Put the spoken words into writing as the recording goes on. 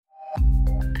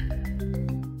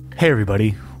Hey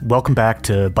everybody, welcome back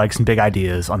to Bikes and Big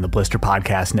Ideas on the Blister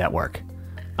Podcast Network.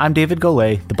 I'm David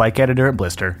Golay, the bike editor at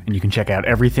Blister, and you can check out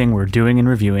everything we're doing and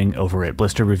reviewing over at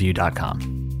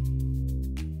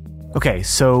blisterreview.com. Okay,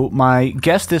 so my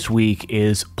guest this week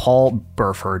is Paul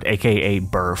Burford, aka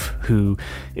Burf, who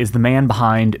is the man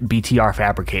behind BTR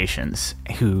Fabrications,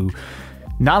 who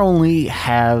not only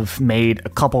have made a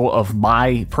couple of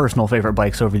my personal favorite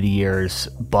bikes over the years,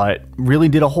 but really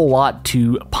did a whole lot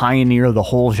to pioneer the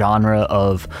whole genre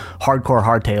of hardcore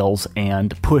hardtails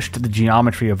and pushed the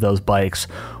geometry of those bikes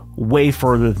way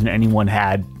further than anyone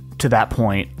had to that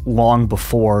point, long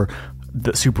before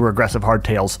the super aggressive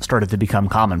hardtails started to become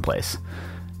commonplace.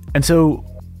 And so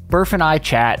Burf and I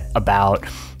chat about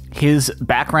his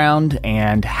background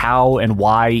and how and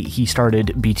why he started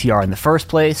BTR in the first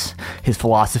place, his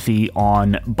philosophy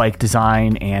on bike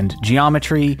design and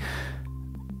geometry,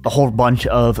 a whole bunch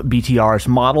of BTR's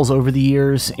models over the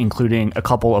years, including a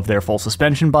couple of their full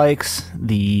suspension bikes,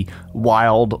 the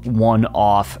wild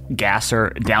one-off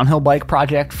Gasser downhill bike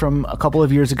project from a couple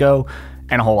of years ago,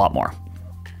 and a whole lot more.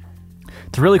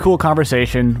 It's a really cool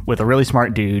conversation with a really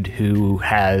smart dude who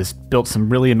has built some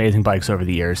really amazing bikes over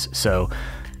the years, so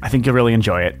I think you'll really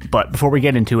enjoy it. But before we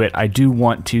get into it, I do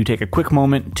want to take a quick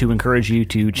moment to encourage you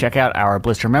to check out our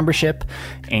Blister membership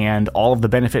and all of the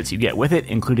benefits you get with it,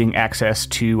 including access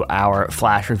to our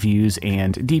flash reviews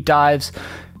and deep dives,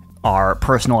 our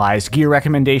personalized gear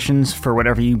recommendations for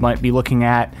whatever you might be looking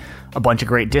at, a bunch of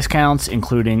great discounts,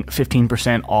 including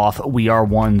 15% off We Are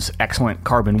One's excellent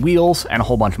carbon wheels, and a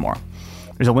whole bunch more.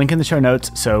 There's a link in the show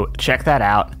notes, so check that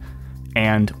out.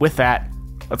 And with that,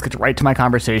 let's get right to my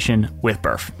conversation with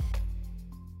Burf.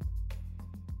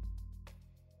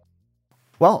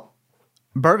 Well,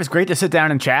 Burf, it's great to sit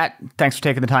down and chat. Thanks for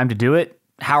taking the time to do it.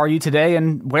 How are you today,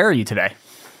 and where are you today?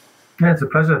 Yeah, it's a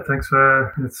pleasure. Thanks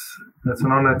for it's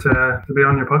an honor to be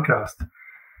on your podcast.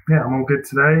 Yeah, I'm all good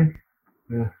today.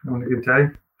 Having a good day.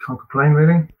 Can't complain,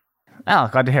 really. Oh,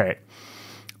 glad to hear it.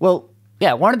 Well,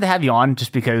 yeah, I wanted to have you on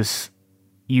just because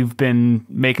you've been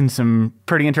making some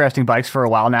pretty interesting bikes for a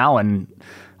while now, and,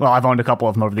 well, I've owned a couple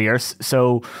of them over the years,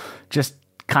 so just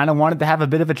kind of wanted to have a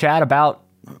bit of a chat about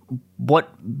what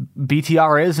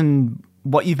BTR is and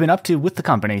what you've been up to with the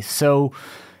company. So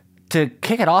to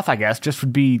kick it off, I guess, just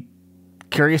would be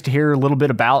curious to hear a little bit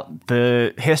about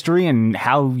the history and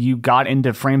how you got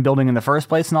into frame building in the first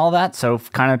place and all that. So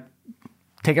kind of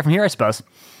take it from here, I suppose.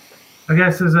 I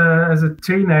guess as a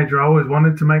teenager, I always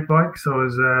wanted to make bikes. I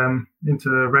was into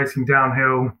racing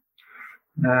downhill,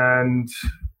 and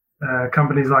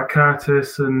companies like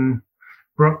Curtis and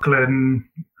Brooklyn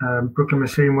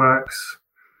Machine Works,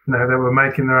 they were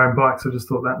making their own bikes. I just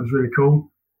thought that was really cool.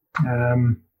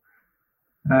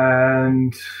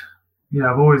 And yeah,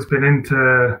 I've always been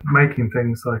into making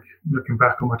things. Like, looking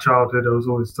back on my childhood, I was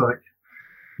always like,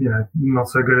 not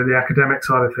so good at the academic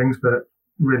side of things, but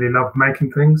really loved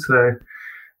making things. So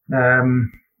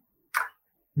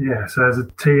so as a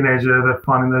teenager,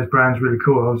 finding those brands really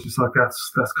cool. I was just like,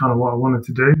 that's kind of what I wanted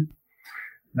to do.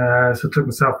 So I took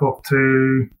myself off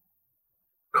to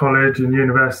college and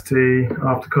university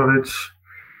after college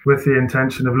with the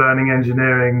intention of learning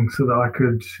engineering so that I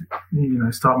could,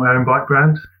 start my own bike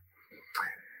brand.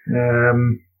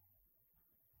 And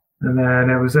then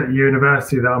it was at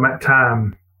university that I met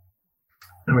Tam,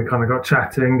 and we kind of got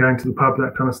chatting, going to the pub,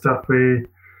 that kind of stuff. We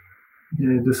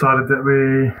decided that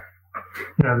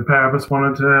the pair of us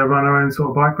wanted to run our own sort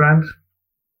of bike brand.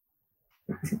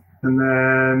 And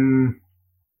then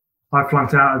I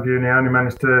flunked out of uni. I only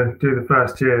managed to do the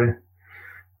first year.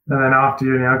 And then after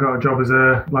uni, I got a job as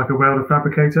a welder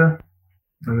fabricator.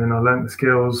 And then I learnt the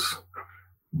skills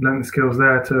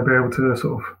there to be able to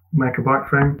sort of make a bike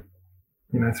frame,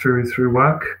 through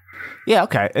work. Yeah,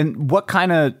 okay. And what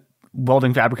kind of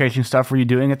welding fabrication stuff were you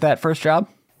doing at that first job?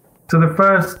 So the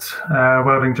first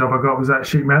welding job I got was at a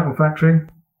sheet metal factory.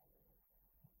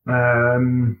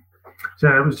 So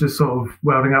it was just sort of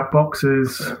welding up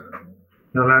boxes.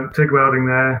 I learned TIG welding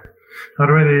there. I'd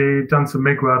already done some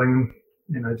MIG welding,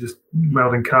 just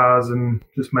welding cars and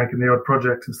just making the odd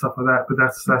projects and stuff like that. But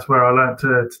that's where I learned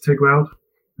to TIG weld.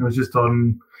 It was just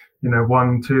on,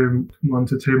 1 to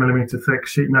 2 millimeter thick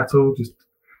sheet metal, just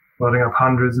welding up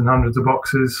hundreds and hundreds of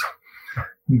boxes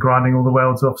and grinding all the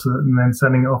welds off and then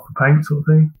sending it off for paint, sort of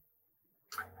thing.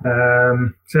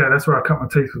 So yeah, that's where I cut my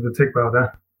teeth with the TIG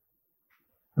welder.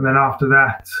 And then after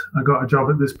that, I got a job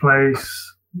at this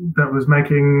place that was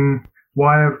making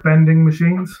wire bending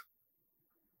machines.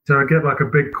 So I'd get like a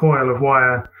big coil of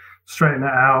wire, straighten it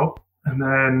out, and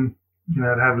then,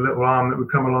 it had a little arm that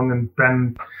would come along and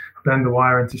bend the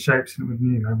wire into shapes, and it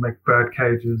would, make bird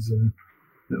cages and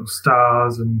little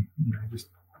stars and, just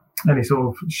any sort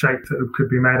of shape that could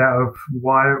be made out of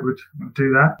wire, it would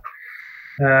do that.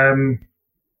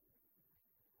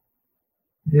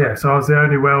 So I was the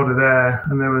only welder there,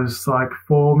 and there was like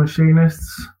 4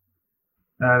 machinists.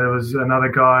 There was another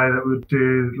guy that would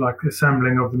do like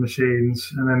assembling of the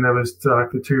machines, and then there was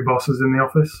like the 2 bosses in the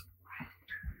office.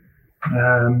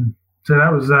 So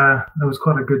that was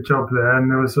quite a good job there, and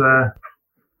there was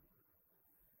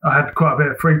I had quite a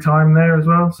bit of free time there as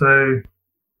well. So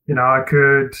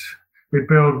we'd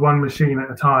build one machine at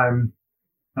a time,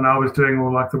 and I was doing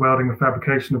all like the welding and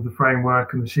fabrication of the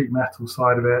framework and the sheet metal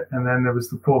side of it, and then there was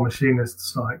the 4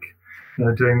 machinists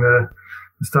doing the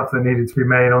stuff that needed to be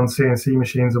made on CNC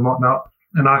machines and whatnot.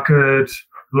 And a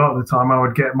lot of the time I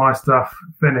would get my stuff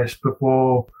finished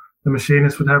before the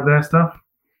machinists would have their stuff.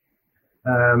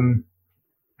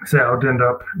 So I would end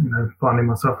up, finding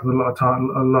myself with a lot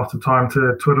of time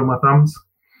to twiddle my thumbs.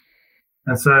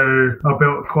 And so I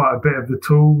built quite a bit of the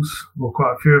tools, or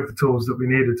quite a few of the tools that we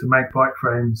needed to make bike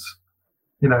frames,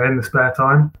 in the spare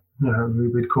time.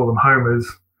 We'd call them homers.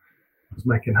 I was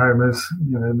making homers,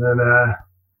 and then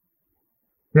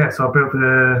so I built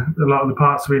a lot of the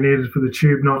parts we needed for the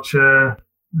tube notcher.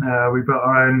 We built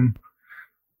our own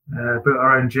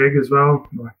jig as well.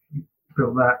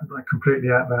 Built that like completely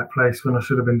at that place when I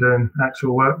should have been doing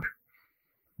actual work.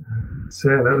 So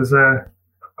that was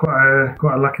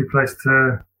quite a lucky place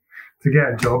to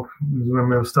get a job. It was when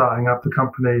we were starting up the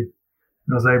company, and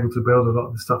I was able to build a lot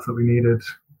of the stuff that we needed.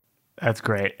 That's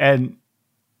great. And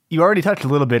you already touched a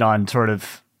little bit on sort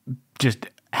of just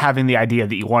having the idea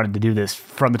that you wanted to do this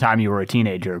from the time you were a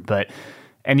teenager,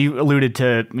 and you alluded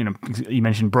to, you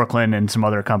mentioned Brooklyn and some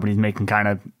other companies making kind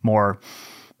of more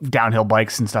downhill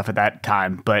bikes and stuff at that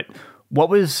time. But what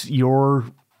was your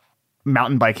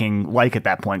mountain biking like at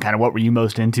that point? Kind of what were you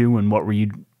most into, and what were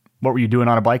you doing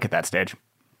on a bike at that stage?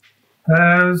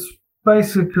 It was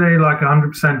basically like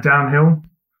 100% downhill.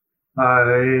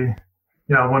 I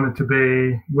wanted to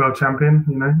be world champion.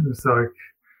 It was like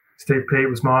Steve Pete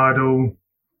was my idol.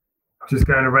 Just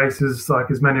going to races, like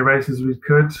as many races as we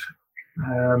could.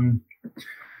 I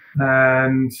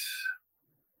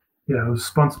was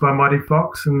sponsored by Muddy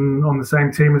Fox and on the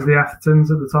same team as the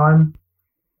Athertons at the time.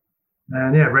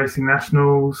 And racing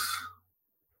nationals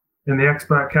in the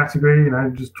expert category,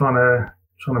 just trying to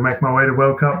make my way to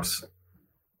World Cups.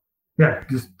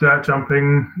 Just dirt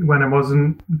jumping when it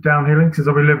wasn't downhilling, because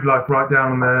we lived like right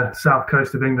down on the south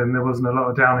coast of England. There wasn't a lot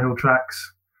of downhill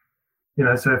tracks.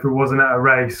 So if it wasn't at a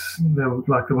race, there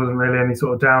wasn't really any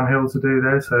sort of downhill to do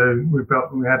there. So we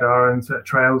had our own set of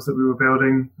trails that we were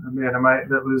building, and me and a mate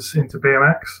that was into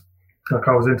BMX. Like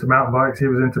I was into mountain bikes, he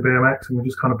was into BMX, and we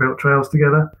just kind of built trails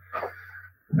together.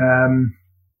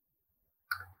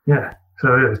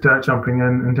 So it was dirt jumping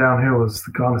and downhill was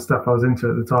the kind of stuff I was into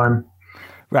at the time.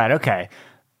 Right. Okay.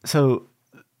 So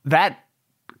that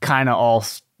kind of all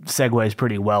segues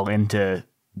pretty well into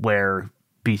where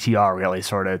BTR really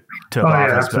sort of took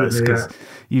off, I suppose, because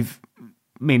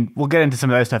we'll get into some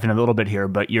of that stuff in a little bit here,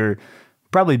 but you're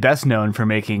probably best known for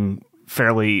making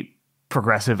fairly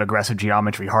progressive, aggressive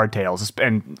geometry hardtails,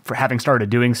 and for having started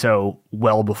doing so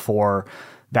well before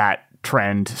that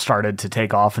trend started to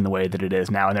take off in the way that it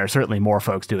is now. And there are certainly more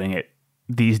folks doing it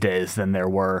these days than there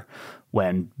were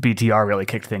when BTR really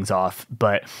kicked things off.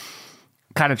 But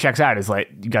kind of checks out is like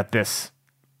you got this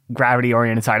gravity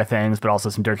oriented side of things, but also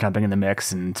some dirt jumping in the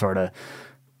mix, and sort of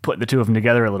putting the two of them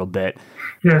together a little bit.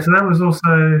 So that was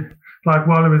also like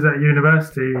while I was at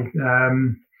university,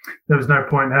 there was no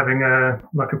point in having a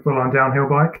full on downhill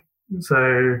bike. So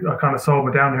I kind of sold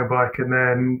my downhill bike and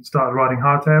then started riding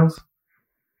hardtails.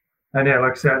 And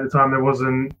like I said, at the time there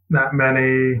wasn't that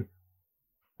many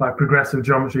like progressive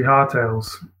geometry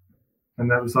hardtails,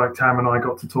 and that was like Tam and I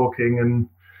got to talking, and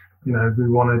I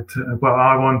wanted a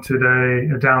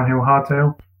downhill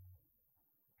hardtail.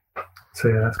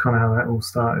 So that's kind of how that all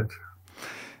started.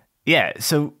 Yeah,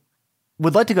 so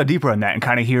would like to go deeper on that and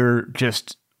kind of hear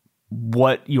just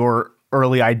what your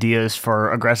early ideas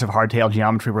for aggressive hardtail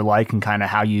geometry were like, and kind of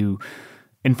how you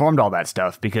informed all that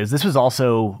stuff, because this was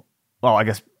also, well, I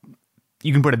guess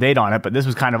you can put a date on it, but this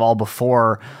was kind of all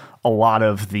before a lot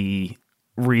of the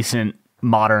recent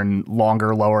modern,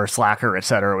 longer, lower, slacker, et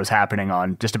cetera, was happening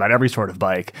on just about every sort of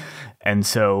bike. And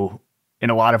so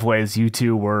in a lot of ways, you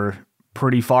two were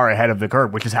pretty far ahead of the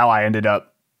curve, which is how I ended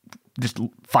up just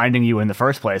finding you in the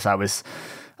first place. I was,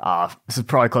 this is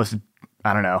probably close to,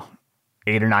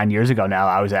 8 or 9 years ago now.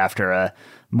 I was after a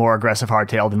more aggressive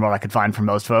hardtail than what I could find from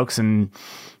most folks, and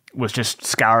was just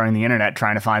scouring the internet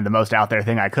trying to find the most out there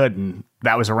thing I could. And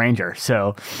that was a Ranger.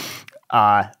 So,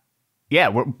 where'd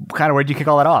you kick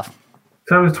all that off?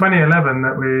 So it was 2011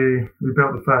 that we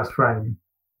built the first frame.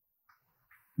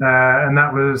 and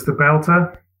that was the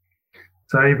Belter.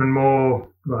 So even more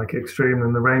like extreme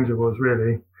than the Ranger was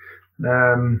really.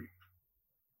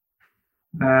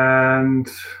 And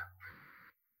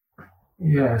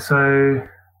yeah, so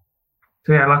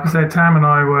yeah, like I said, Tam and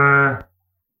I were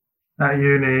at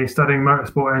uni studying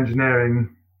motorsport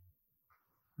engineering,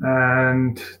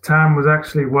 and Tam was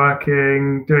actually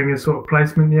doing his sort of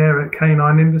placement year at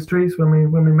K9 Industries when we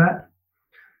met,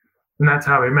 and that's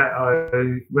how we met.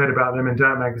 I read about them in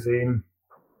Dirt Magazine,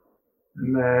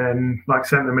 and then like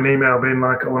sent them an email being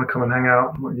like, I want to come and hang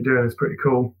out. What you're doing is pretty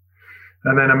cool.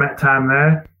 And then I met Tam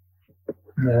there,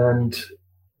 and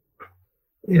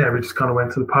yeah, we just kind of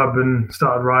went to the pub and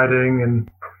started riding, and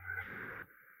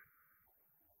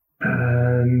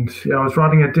yeah, I was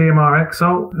riding a DMR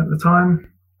Exalt at the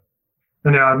time,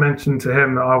 and yeah, I mentioned to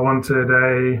him that I wanted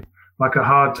a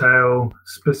hardtail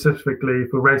specifically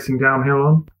for racing downhill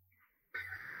on,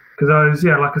 because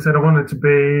like I said, I wanted to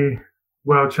be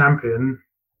world champion,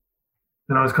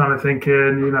 and I was kind of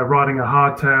thinking, riding a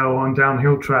hardtail on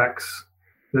downhill tracks,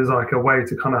 there's like a way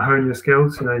to kind of hone your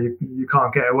skills. You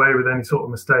can't get away with any sort of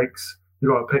mistakes. You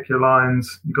got to pick your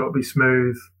lines. You got to be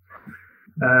smooth.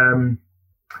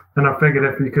 And I figured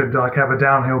if you could like have a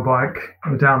downhill bike,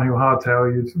 a downhill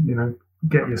hardtail, you'd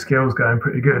get your skills going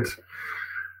pretty good.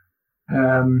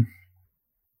 So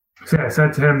yeah, I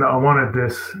said to him that I wanted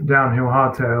this downhill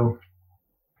hardtail,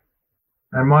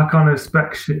 and my kind of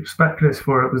spec list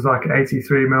for it was like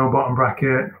 83 mil bottom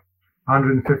bracket,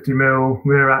 150 mil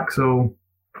rear axle.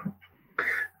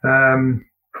 And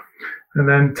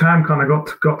then Tam kind of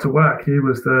got to work. He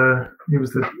was the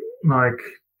like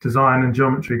design and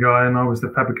geometry guy, and I was the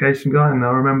fabrication guy. And I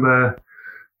remember,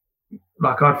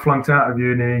 like, I'd flunked out of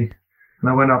uni, and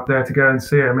I went up there to go and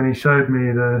see him, and he showed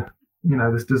me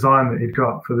this design that he'd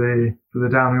got for the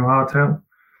downhill hardtail.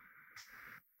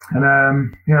 And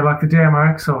like the DMR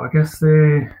Exalt, I guess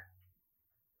the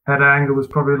head angle was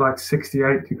probably like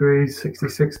 68 degrees,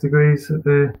 66 degrees at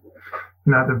the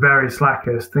very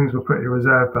slackest. Things were pretty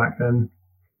reserved back then,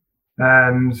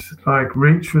 and like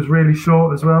reach was really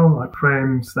short as well. Like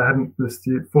frames,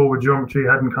 the forward geometry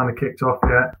hadn't kind of kicked off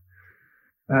yet.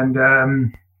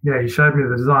 And he showed me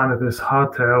the design of this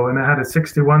hardtail, and it had a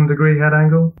 61 degree head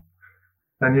angle,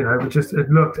 and it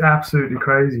looked absolutely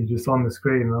crazy just on the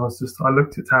screen. And I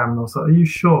looked at Tam and I was like, "Are you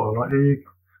sure? Like,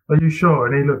 are you sure?"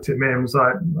 And he looked at me and was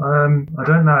like, "I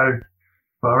don't know,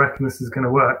 but I reckon this is going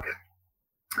to work."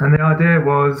 And the idea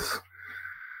was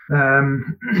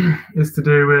is to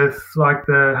do with like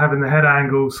having the head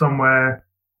angle somewhere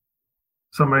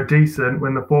decent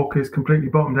when the fork is completely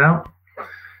bottomed out,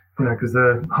 because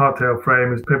the hardtail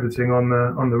frame is pivoting on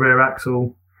the rear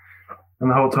axle, and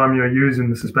the whole time you're using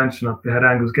the suspension up, the head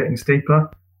angle's getting steeper.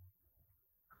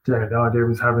 So yeah, the idea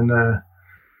was having a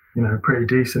pretty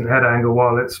decent head angle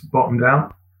while it's bottomed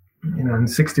out. And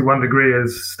 61 degree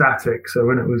is static. So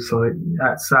when it was like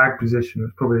at sag position, it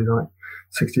was probably like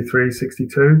 63,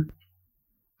 62.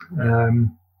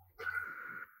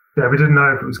 We didn't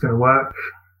know if it was going to work.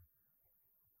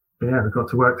 But yeah, we got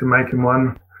to work to making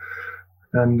one.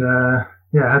 And I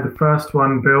had the first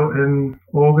one built in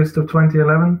August of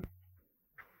 2011.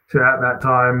 So at that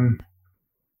time,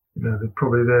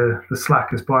 probably the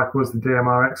slackest bike was the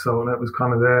DMR Exalt. That was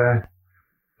kind of their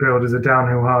build as a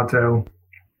downhill hardtail.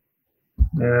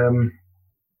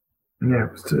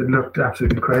 It looked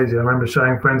absolutely crazy. I remember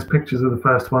showing friends pictures of the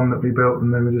first one that we built,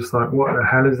 and they were just like, "What the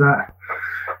hell is that?"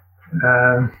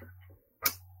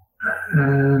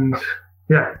 And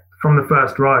yeah, from the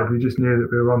first ride, we just knew that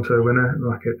we were onto a winner.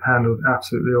 Like, it handled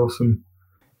absolutely awesome.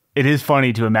 It is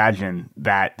funny to imagine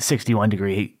that 61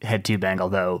 degree head tube angle,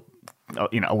 though,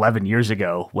 11 years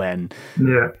ago, when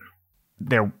there,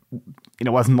 it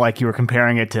wasn't like you were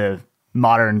comparing it to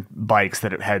modern bikes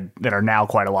that are now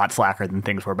quite a lot slacker than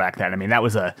things were back then. I mean, that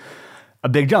was a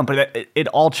big jump, but it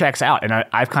all checks out. And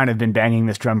I've kind of been banging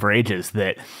this drum for ages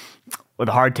that with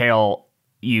a hardtail,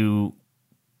 you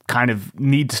kind of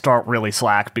need to start really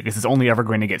slack because it's only ever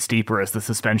going to get steeper as the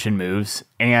suspension moves,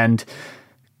 and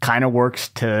kind of works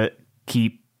to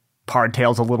keep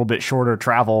hardtails a little bit shorter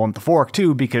travel on the fork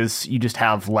too, because you just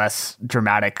have less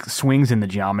dramatic swings in the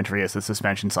geometry as the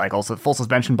suspension cycles. So full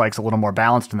suspension bike's a little more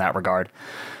balanced in that regard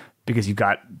because you've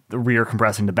got the rear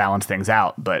compressing to balance things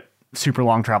out. But super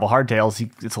long travel hardtails,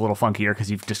 it's a little funkier because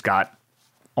you've just got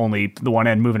only the one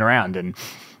end moving around. And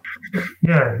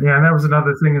yeah, and that was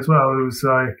another thing as well. It was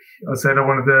like I said, I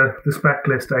wanted the spec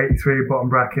list 83 bottom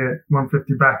bracket,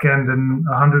 150 back end, and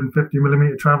 150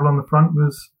 millimeter travel on the front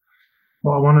was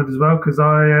what I wanted as well, because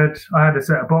I had a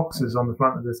set of boxes on the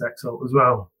front of this Exalt as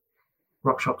well,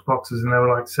 RockShox boxes, and they were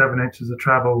like 7 inches of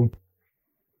travel.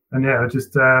 And yeah,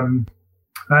 just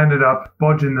I ended up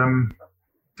bodging them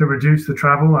to reduce the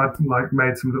travel. I'd like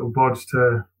made some little bodge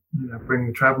to bring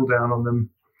the travel down on them.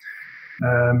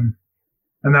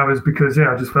 And that was because,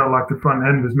 I just felt like the front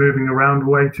end was moving around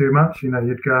way too much.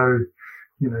 You'd go,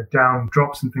 down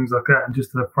drops and things like that, and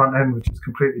just the front end was just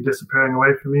completely disappearing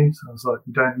away from you. So I was like,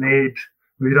 you don't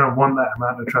want that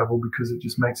amount of travel because it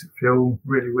just makes it feel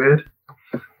really weird.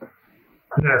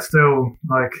 Yeah, still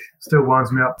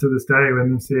winds me up to this day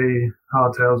when you see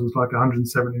hardtails with like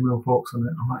 170mm forks on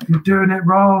it. I'm like, you're doing it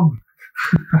wrong.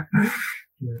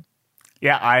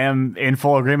 Yeah, I am in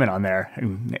full agreement on there.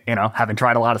 Having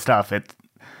tried a lot of stuff,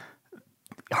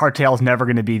 hardtail's never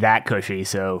going to be that cushy.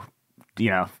 So,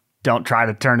 don't try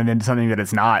to turn it into something that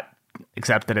it's not,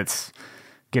 except that it's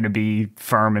going to be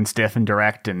firm and stiff and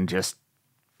direct, and just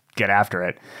get after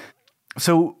it.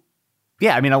 So,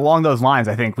 yeah, I mean, along those lines,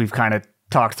 I think we've kind of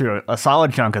talked through a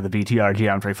solid chunk of the BTR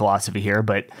geometry philosophy here,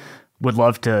 but would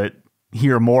love to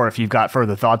hear more if you've got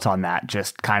further thoughts on that,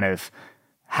 just kind of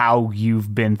how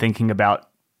you've been thinking about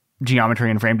geometry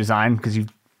and frame design, because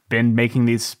you've been making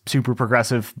these super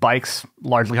progressive bikes,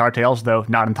 largely hardtails, though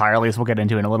not entirely, as we'll get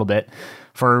into in a little bit,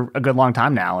 for a good long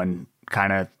time now, and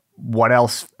kind of what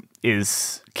else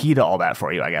is key to all that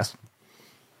for you, I guess.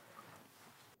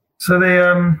 So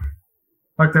the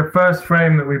first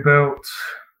frame that we built,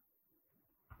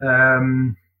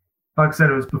 like I said,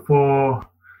 it was before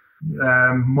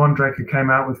Mondraker came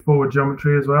out with forward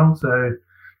geometry as well. So,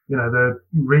 the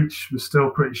reach was still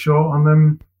pretty short on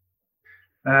them.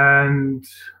 And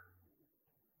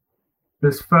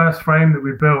this first frame that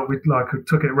we built, we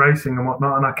took it racing and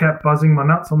whatnot, and I kept buzzing my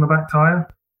nuts on the back tire,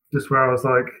 just where I was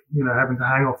like, having to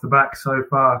hang off the back so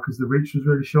far because the reach was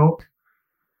really short.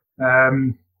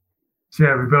 So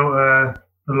yeah, we built a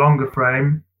longer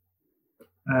frame,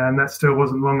 and that still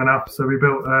wasn't long enough. So we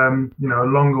built, a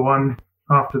longer one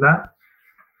after that.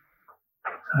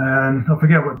 And I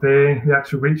forget what the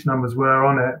actual reach numbers were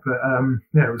on it, but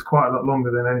it was quite a lot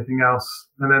longer than anything else.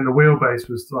 And then the wheelbase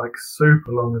was like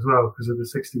super long as well because of the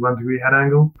 61-degree head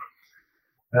angle.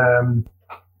 And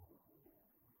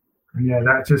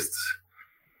that just,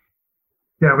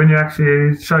 when you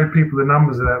actually showed people the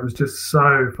numbers of that, it was just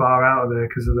so far out of there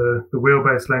because of the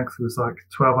wheelbase length was like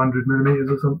 1,200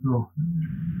 millimeters or something.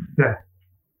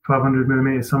 1,200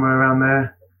 millimeters, somewhere around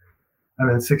there. And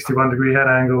then 61-degree head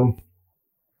angle.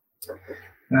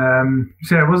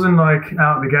 It wasn't like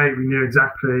out of the gate we knew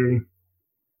exactly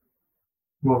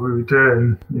what we were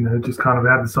doing. Just kind of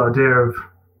had this idea of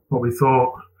what we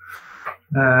thought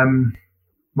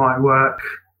might work,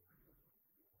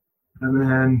 and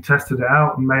then tested it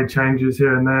out and made changes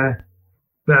here and there.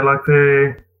 But like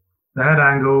the head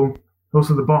angle,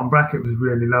 also the bottom bracket was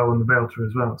really low on the Belter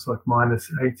as well. It's like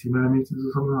minus 80 millimeters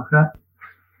or something like that.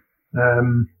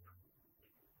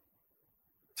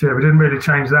 So we didn't really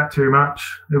change that too much.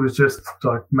 It was just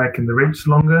like making the reach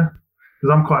longer,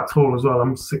 because I'm quite tall as well.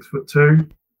 I'm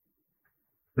 6'2".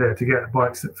 Yeah, to get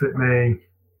bikes that fit me,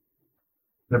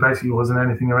 there basically wasn't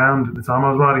anything around at the time.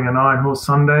 I was riding a 9-horse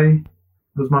Sunday.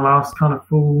 It was my last kind of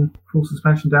full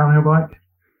suspension downhill bike.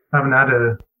 I haven't had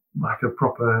a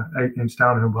proper 8-inch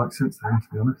downhill bike since then, to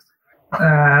be honest.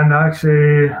 And I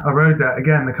rode that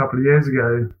again a couple of years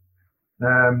ago.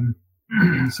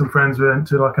 Some friends went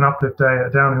to like an uplift day at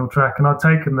a downhill track, and I'd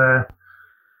taken there.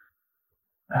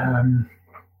 And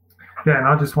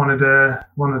I just wanted to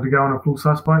go on a full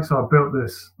sus bike, so I built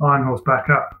this Iron Horse back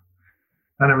up,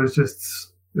 and it was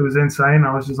insane.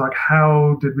 I was just like,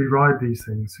 how did we ride these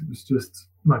things? It was just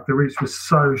like the reach was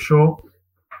so short,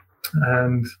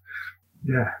 and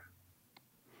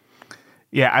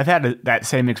I've had that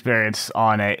same experience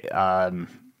on it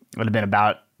would have been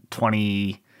about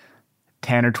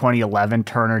 2010 or 2011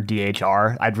 Turner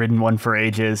DHR. I'd ridden one for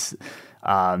ages,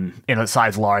 in a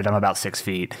size large. I'm about 6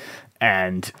 feet.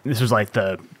 And this was like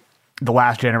the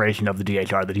last generation of the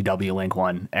DHR, the DW Link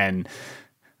one, and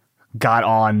got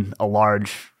on a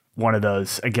large one of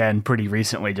those again pretty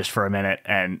recently, just for a minute,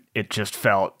 and it just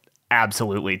felt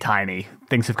absolutely tiny.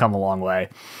 Things have come a long way,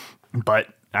 but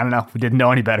I don't know. We didn't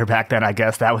know any better back then, I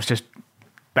guess. That was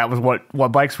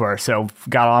what bikes were, so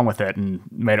got on with it and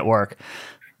made it work.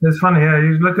 It's funny,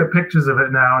 you look at pictures of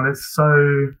it now, and it's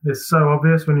so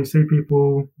obvious when you see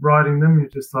people riding them. You're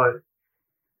just like,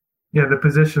 the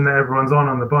position that everyone's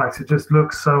on the bikes, it just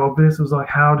looks so obvious. It was like,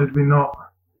 how did we not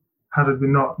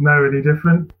know any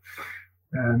different?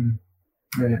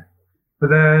 But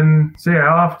then,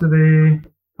 after the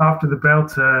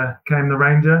Belter came the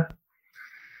Ranger.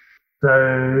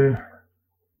 So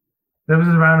that was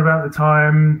around about the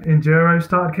time Enduro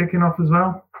started kicking off as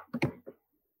well.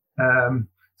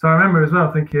 So I remember as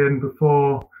well thinking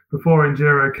before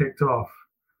Enduro kicked off,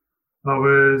 I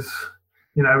was,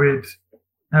 we'd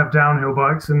have downhill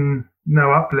bikes and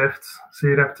no uplifts, so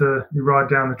you ride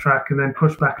down the track and then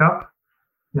push back up.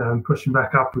 And pushing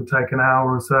back up would take an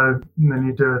hour or so, and then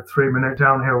you do a 3-minute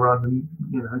downhill run,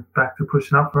 and back to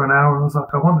pushing up for an hour. And I was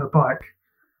like, I want a bike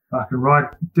I can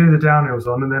do the downhills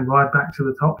on, and then ride back to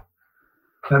the top.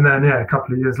 And then a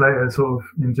couple of years later, sort of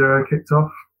enduro kicked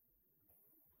off.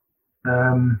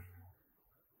 And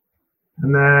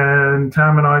then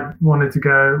Tam and I wanted to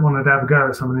have a go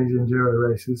at some of these enduro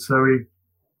races. So we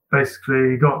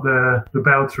basically got the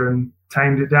Belter and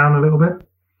tamed it down a little bit.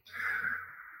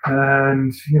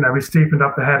 And, we steepened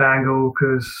up the head angle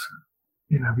because,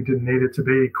 we didn't need it to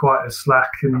be quite as slack,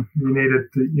 and we needed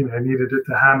it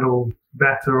to handle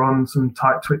better on some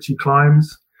tight, twitchy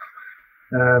climbs.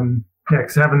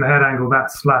 Because having the head angle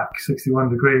that slack, 61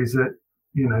 degrees,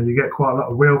 you get quite a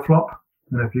lot of wheel flop.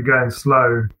 And if you're going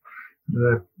slow,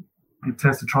 it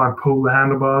tends to try and pull the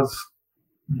handlebars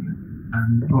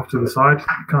and off to the side.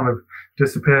 It kind of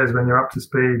disappears when you're up to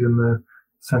speed, and the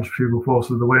centrifugal force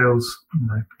of the wheels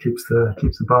keeps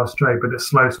the bar straight. But at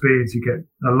slow speeds, you get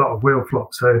a lot of wheel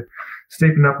flop. So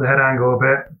steepen up the head angle a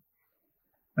bit.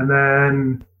 And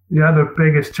then the other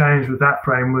biggest change with that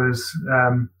frame was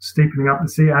steepening up the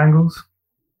seat angles.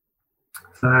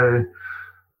 So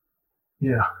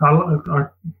I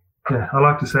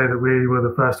like to say that we were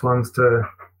the first ones to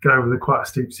go with quite a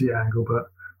steep seat angle, but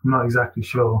I'm not exactly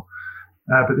sure.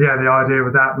 But the idea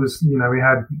with that was, we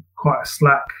had quite a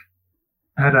slack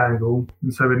head angle,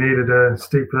 and so we needed a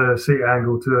steeper seat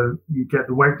angle to get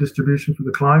the weight distribution for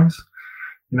the climbs.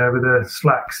 With a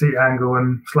slack seat angle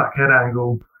and slack head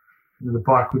angle, the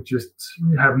bike would just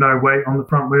have no weight on the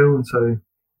front wheel, and so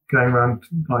going around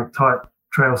like tight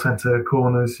trail center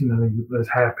corners, those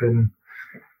hairpin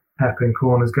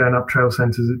corners going up trail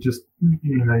centers, it just,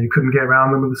 you couldn't get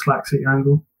around them with a slack seat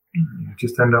angle. You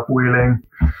just end up wheeling.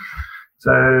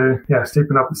 So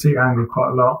steepen up the seat angle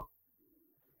quite a lot.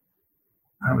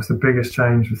 That was the biggest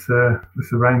change with the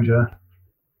Ranger.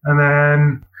 And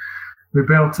then we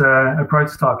built a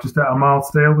prototype just out of mild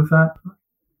steel with that.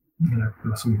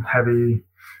 Some heavy,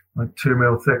 like 2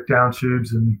 mil thick down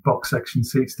tubes and box section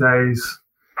seat stays.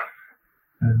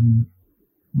 And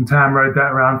Tam rode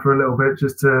that around for a little bit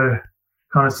just to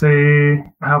kind of see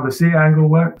how the seat angle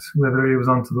worked, whether he was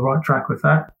onto the right track with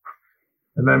that.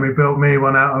 And then we built me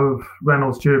one out of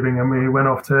Reynolds tubing, and we went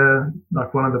off to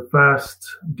like one of the first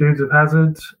Dudes of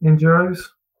Hazard enduros.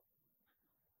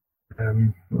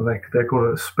 They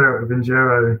call it Spirit of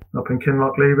Enduro up in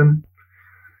Kinlochleven.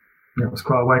 It was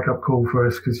quite a wake-up call for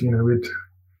us because,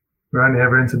 we're only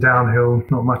ever into downhill,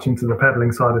 not much into the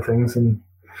pedaling side of things, and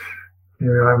we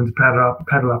were having to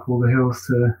pedal up all the hills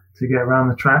to get around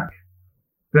the track.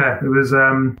 It was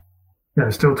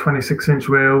still 26-inch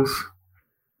wheels.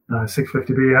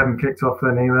 650B hadn't kicked off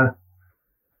then either.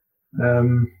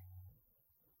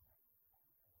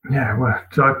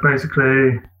 So I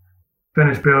basically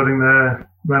finished building the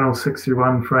Reynolds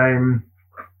 61 frame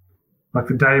like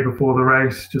the day before the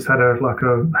race. Just had a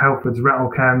Halfords rattle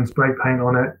can spray paint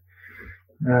on it.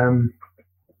 And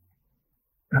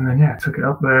then took it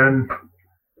up there and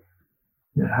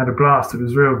had a blast. It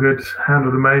was real good.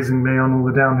 Handled amazingly on all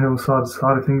the downhill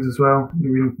side of things as well.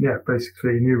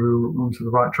 Basically knew we were onto the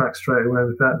right track straight away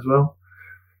with that as well.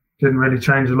 Didn't really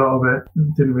change a lot of it.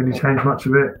 Didn't really change much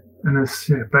of it. And it's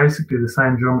basically the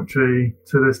same geometry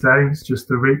to this day. It's just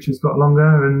the reach has got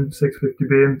longer and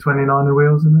 650B and 29er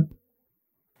wheels in it.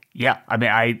 Yeah, I mean,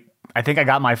 I think I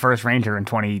got my first Ranger in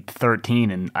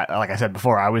 2013, and like I said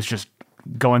before, I was just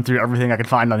going through everything I could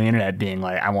find on the internet, being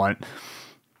like, I want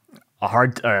a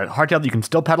hardtail that you can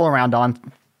still pedal around on,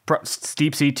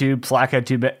 steep seat tube, slack head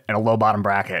tube, and a low bottom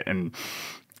bracket, and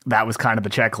that was kind of the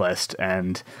checklist.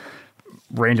 And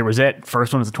Ranger was it.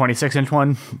 First one was a 26-inch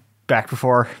one, back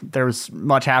before there was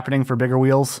much happening for bigger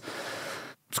wheels.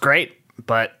 It's great,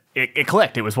 but it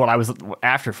clicked. It was what I was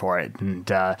after for it, and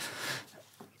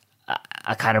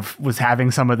I kind of was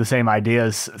having some of the same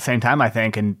ideas at the same time, I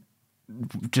think, and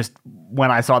just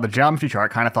when I saw the geometry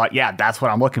chart, kind of thought, yeah, that's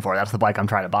what I'm looking for. That's the bike I'm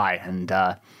trying to buy. And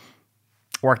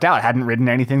worked out. I hadn't ridden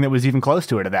anything that was even close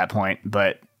to it at that point,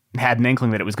 but had an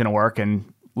inkling that it was going to work, and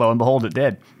lo and behold, it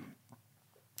did.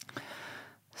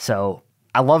 So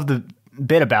I love the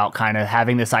bit about kind of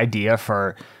having this idea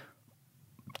for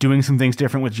doing some things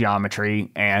different with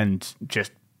geometry and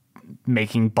just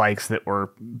making bikes that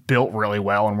were built really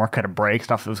well and weren't going to break,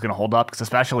 stuff that was going to hold up. Because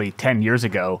especially 10 years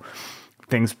ago,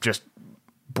 things just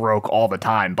broke all the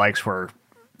time. Bikes were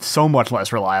so much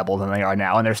less reliable than they are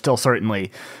now, and there's still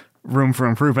certainly room for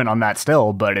improvement on that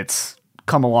still, but it's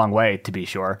come a long way, to be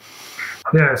sure.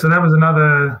 Yeah, so that was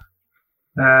another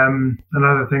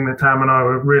Another thing that Tam and I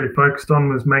were really focused on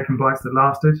was making bikes that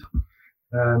lasted.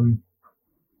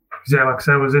 Yeah, like I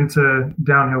said, I was into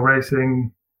downhill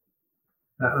racing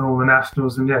at all the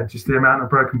nationals, and yeah, just the amount of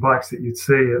broken bikes that you'd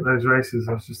see at those races,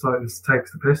 I was just like, this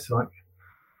takes the piss. Like,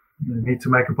 you need to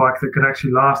make a bike that could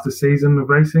actually last a season of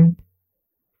racing.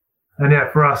 And yeah,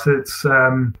 for us, it's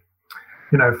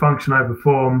function over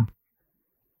form,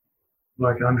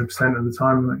 like 100% of the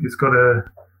time. Like, it's got to,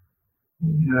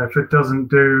 if it doesn't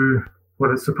do what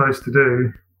it's supposed to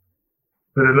do,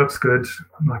 but it looks good,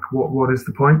 like what is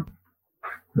the point?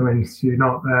 I mean, you're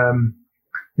not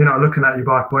looking at your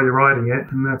bike while you're riding it,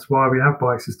 and that's why we have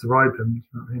bikes, is to ride them. You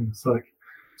know what I mean? It's like,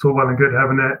 it's all well and good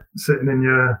having it sitting in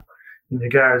your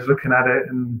garage looking at it,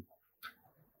 and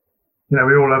we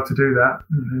all love to do that,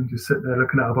 and just sit there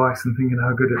looking at our bikes and thinking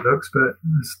how good it looks, but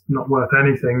it's not worth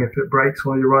anything if it breaks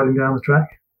while you're riding down the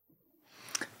track.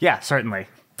 Yeah, certainly.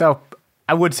 So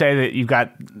I would say that you've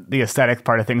got the aesthetic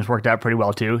part of things worked out pretty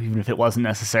well too, even if it wasn't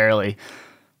necessarily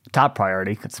top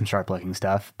priority. Got some sharp looking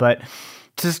stuff. But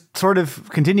to sort of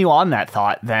continue on that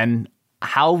thought, then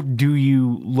how do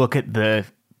you look at the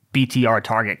BTR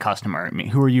target customer? I mean,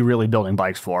 who are you really building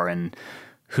bikes for, and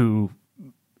who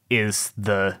is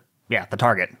the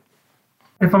target?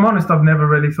 If I'm honest, I've never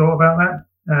really thought about that.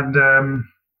 And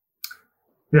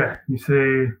you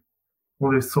see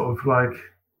all this sort of like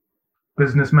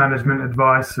business management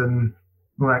advice and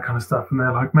all that kind of stuff, and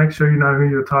they're like, make sure you know who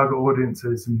your target audience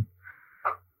is. And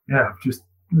yeah,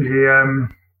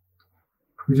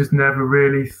 we just never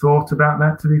really thought about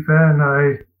that, to be fair.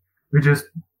 No, we just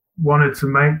wanted to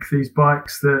make these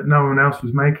bikes that no one else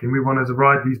was making. We wanted to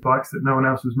ride these bikes that no one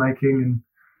else was making, and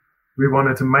we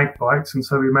wanted to make bikes, and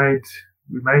so we made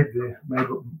what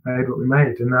we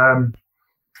made. And I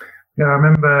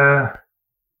remember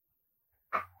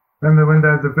when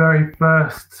the very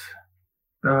first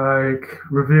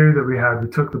review that we had, we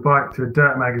took the bike to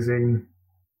Dirt Magazine,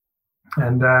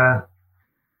 and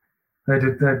they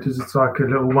did just like a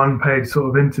little one-page sort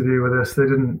of interview with us. They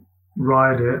didn't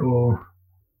ride it or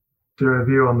do a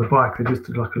review on the bike. They just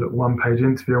did like a little one-page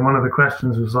interview. And one of the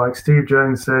questions was like, Steve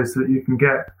Jones says that you can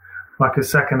get like a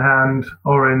second-hand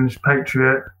orange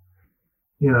Patriot,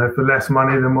 for less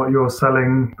money than what you're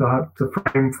selling the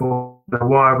frame for.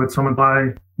 Why would someone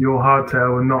buy your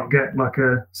hardtail and not get like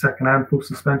a second-hand full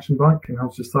suspension bike? And I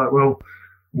was just like, well,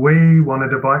 we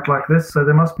wanted a bike like this, so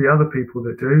there must be other people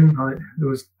that do.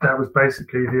 That was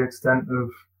basically the extent of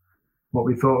what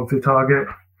we thought of the target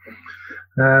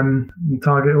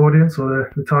audience,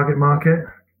 or the target market.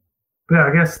 But yeah,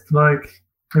 I guess like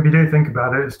if you do think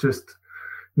about it, it's just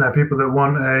people that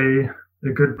want a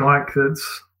good bike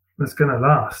that's going to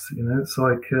last. It's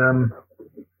like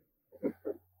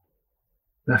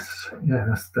that's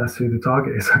who the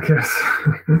target is, I guess.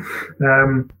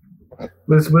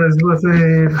 With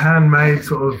the handmade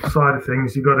sort of side of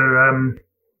things, you've got to,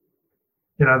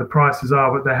 the prices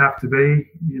are what they have to be,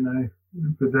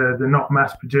 but they're not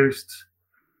mass produced.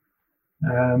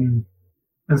 And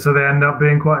so they end up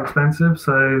being quite expensive.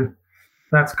 So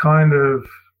that's kind of,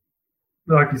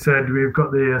 like you said, we've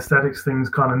got the aesthetics things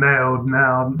kind of nailed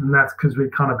now, and that's because we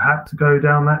kind of had to go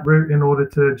down that route in order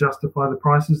to justify the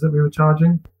prices that we were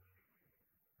charging.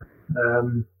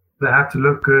 They had to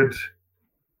look good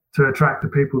to attract the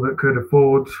people that could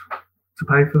afford to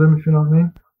pay for them, if you know what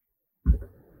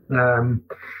I mean.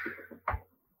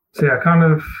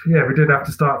 We did have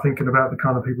to start thinking about the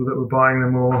kind of people that were buying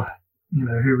them, or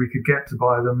who we could get to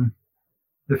buy them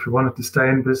if we wanted to stay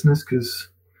in business, because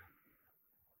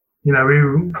we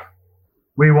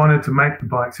wanted to make the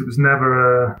bikes. It was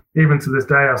never even to this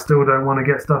day, I still don't want to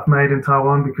get stuff made in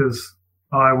Taiwan because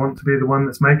I want to be the one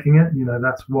that's making it.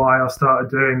 That's why I started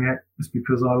doing it. It's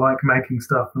because I like making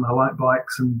stuff and I like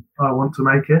bikes and I want to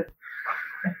make it.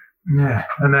 Yeah.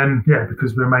 And then,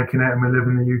 because we're making it and we live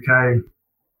in the UK,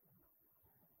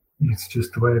 it's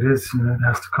just the way it is. It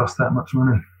has to cost that much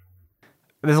money.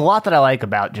 There's a lot that I like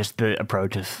about just the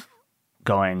approach of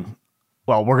going,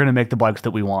 well, we're going to make the bikes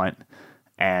that we want.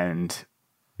 And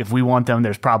if we want them,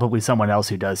 there's probably someone else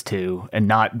who does too, and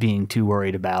not being too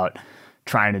worried about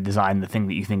trying to design the thing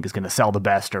that you think is going to sell the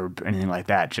best or anything like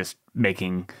that, just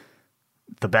making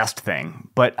the best thing.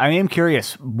 But I am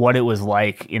curious what it was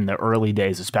like in the early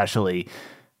days, especially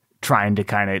trying to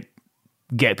kind of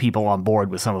get people on board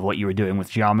with some of what you were doing with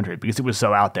geometry, because it was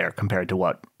so out there compared to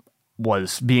what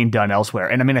was being done elsewhere.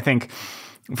 And I mean, I think,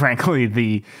 frankly,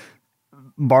 the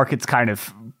market's kind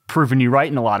of proven you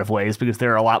right in a lot of ways, because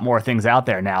there are a lot more things out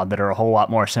there now that are a whole lot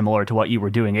more similar to what you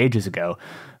were doing ages ago.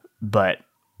 But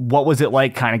what was it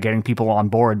like kind of getting people on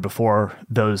board before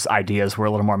those ideas were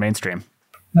a little more mainstream?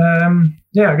 I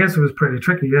guess it was pretty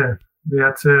tricky, yeah. we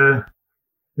had to,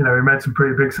 we made some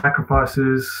pretty big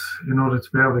sacrifices in order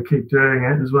to be able to keep doing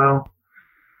it as well.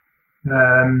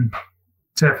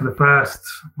 So for the first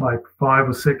 5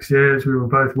 or 6 years, we were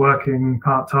both working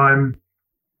part-time.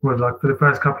 Well, for the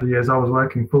first couple of years, I was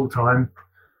working full-time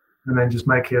and then just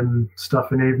making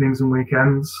stuff in evenings and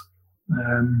weekends.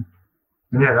 And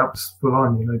yeah, that was full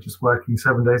on, just working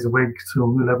 7 days a week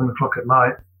till 11 o'clock at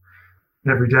night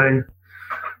every day.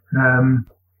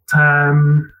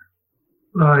 Tam,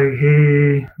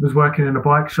 he was working in a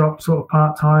bike shop sort of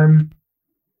part-time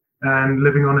and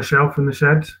living on a shelf in the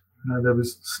shed. There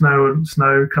was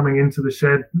snow coming into the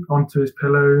shed onto his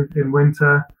pillow in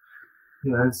winter.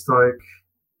 It's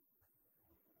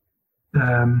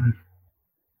and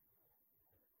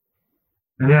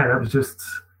yeah, that was just,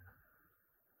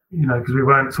 because we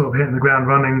weren't sort of hitting the ground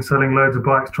running, selling loads of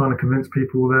bikes, trying to convince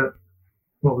people that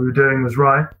what we were doing was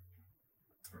right.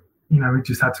 We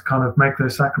just had to kind of make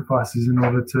those sacrifices in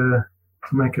order to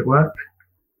make it work.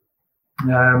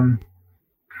 And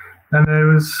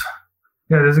there's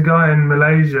a guy in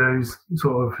Malaysia who's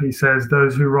he says,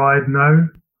 those who ride know.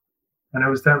 And that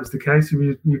was the case.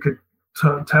 You could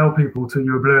tell people till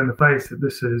you were blue in the face that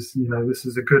this is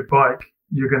a good bike.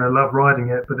 You're going to love riding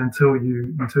it. But until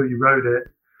you rode it,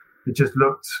 it just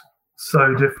looked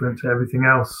so different to everything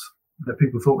else that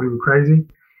people thought we were crazy.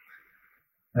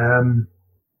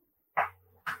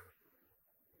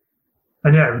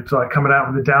 And yeah, it's coming out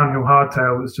with the downhill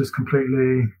hardtail was just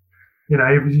completely,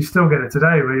 you still get it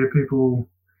today where you'll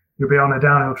be on a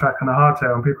downhill track on a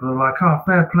hardtail and people are like, oh,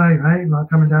 fair play, mate,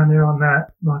 coming down here on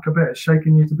that, I bet it's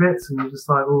shaking you to bits. And you're just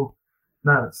like, well,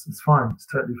 no, it's fine. It's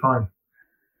totally fine.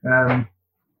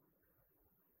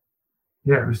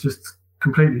 Yeah, it was just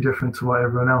completely different to what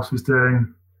everyone else was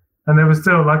doing. And there was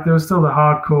still the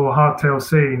hardcore hardtail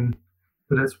scene,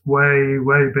 but it's way,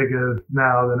 way bigger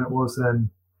now than it was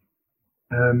then.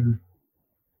 And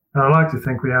I like to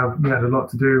think we had a lot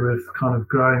to do with kind of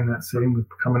growing that scene, with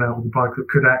coming out with a bike that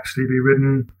could actually be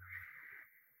ridden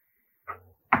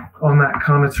on that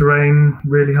kind of terrain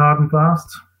really hard and fast.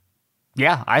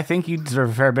 Yeah, I think you deserve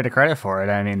a fair bit of credit for it.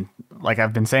 I mean, like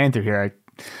I've been saying through here,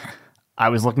 I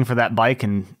was looking for that bike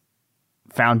and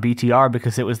found BTR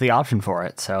because it was the option for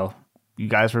it. So you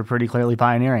guys were pretty clearly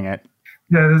pioneering it.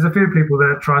 Yeah, there's a few people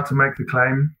that tried to make the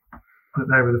claim that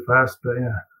they were the first, but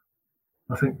yeah,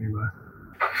 I think we were.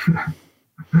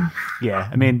 Yeah,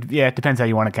 I mean, it depends how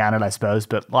you want to count it, I suppose,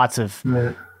 but lots of,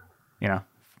 little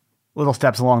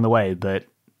steps along the way. But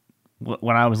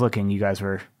when I was looking, you guys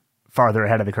were farther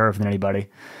ahead of the curve than anybody.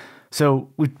 So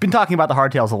we've been talking about the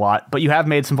hardtails a lot, but you have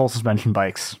made some full suspension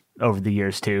bikes over the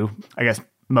years too. I guess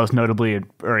most notably,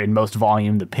 or in most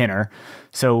volume, the Pinner.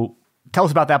 So tell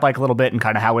us about that bike a little bit and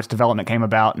kind of how its development came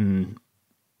about and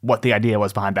what the idea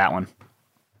was behind that one.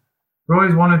 We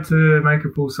always wanted to make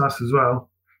a full sus as well,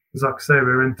 because like I say, we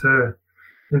were into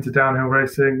downhill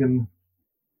racing, and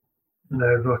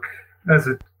look, as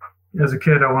a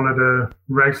kid, I wanted to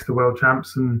race the world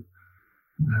champs and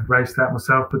race that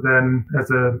myself. But then, as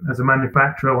a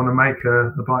manufacturer, I want to make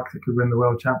a bike that could win the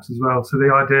world champs as well. So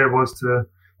the idea was to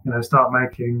start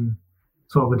making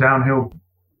sort of the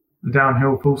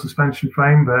downhill full suspension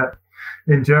frame, but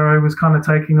enduro was kind of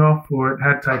taking off, or it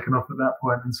had taken off at that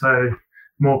point, and so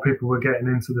more people were getting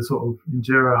into the sort of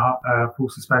enduro full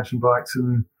suspension bikes,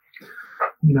 and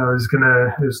it was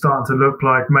starting to look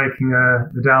like making a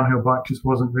downhill bike just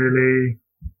wasn't really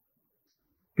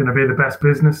going to be the best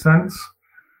business sense.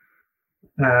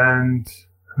 And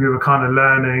we were kind of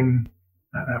learning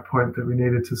at that point that we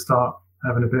needed to start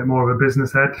having a bit more of a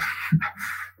business head.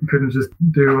 We couldn't just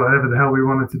do whatever the hell we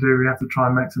wanted to do. We had to try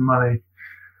and make some money.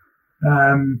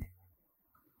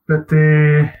 But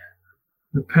the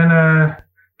Pinner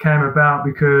came about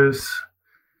because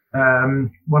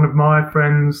one of my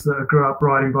friends that I grew up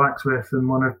riding bikes with, and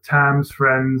one of Tam's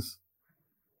friends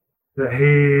that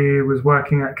he was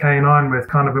working at K9 with,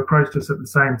 kind of approached us at the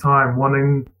same time,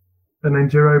 wanting an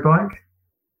enduro bike,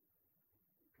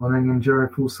 wanting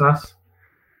enduro full sus.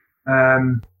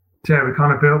 So yeah, we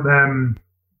kind of built them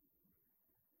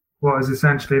what is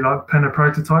essentially like Pinner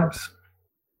prototypes.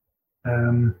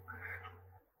 So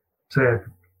yeah,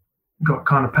 got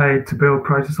kind of paid to build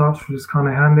prototypes, which was kind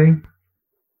of handy.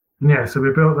 And yeah, so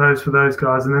we built those for those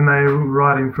guys, and then they were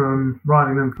riding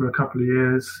them for a couple of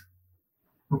years.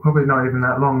 Well, probably not even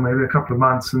that long, maybe a couple of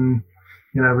months. And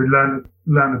we learned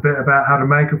a bit about how to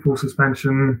make a full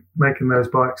suspension, making those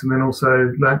bikes, and then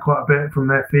also learned quite a bit from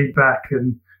their feedback.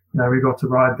 And we got to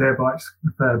ride their bikes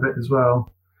a fair bit as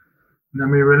well. And then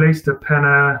we released a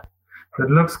Pinner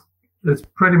that it's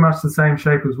pretty much the same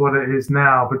shape as what it is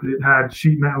now, but it had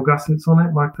sheet metal gussets on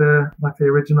it, like the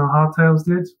original hardtails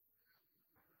did.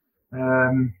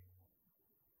 And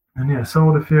yeah,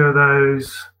 sold a few of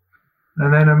those.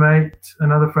 And then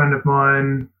another friend of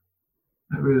mine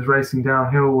that we was racing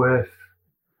downhill with.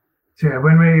 So yeah,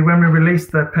 when we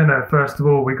released the Pinner, first of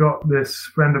all, we got this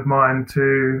friend of mine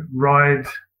to ride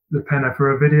the Pinner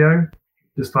for a video,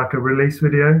 just like a release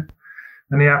video.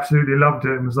 And he absolutely loved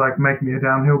it and was like, make me a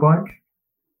downhill bike.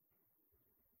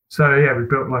 So yeah, we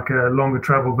built like a longer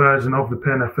travel version of the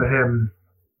Pinner for him.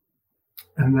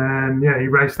 And then, yeah, he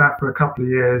raced that for a couple of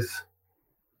years.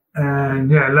 And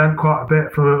yeah, learned quite a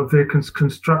bit from the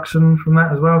construction from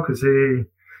that as well, because he,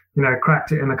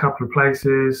 cracked it in a couple of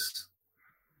places,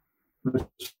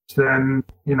 which then,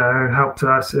 helped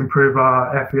us improve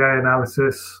our FEA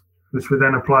analysis, which we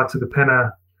then applied to the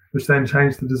Pinner, which then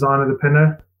changed the design of the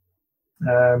Pinner.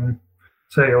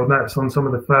 So you'll notice on some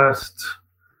of the first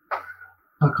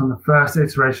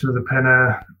iteration of the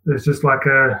Pinner, there's just like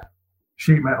a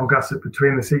sheet metal gusset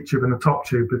between the seat tube and the top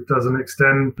tube. It doesn't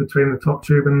extend between the top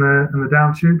tube and the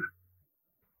down tube.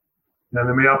 And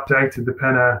then we updated the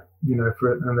Pinner,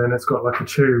 for it, and then it's got like a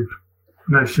tube.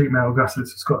 No sheet metal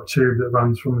gussets, it's got a tube that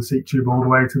runs from the seat tube all the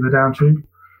way to the down tube.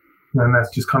 And that's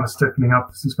just kind of stiffening up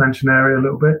the suspension area a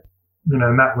little bit.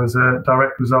 And that was a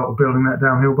direct result of building that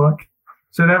downhill bike.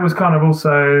 So that was kind of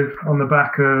also on the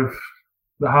back of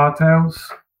the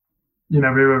hardtails. We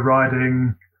were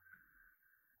riding,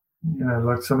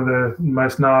 like some of the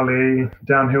most gnarly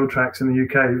downhill tracks in the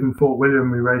UK. Even Fort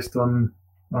William, we raced on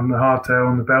the hardtail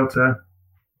on the Belter.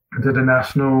 I did a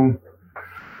national,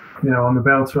 on the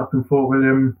Belter up in Fort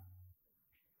William.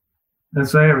 And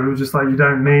so yeah, it was just like, you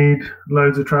don't need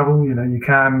loads of travel. You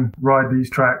can ride these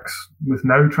tracks with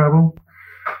no travel.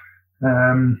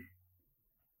 So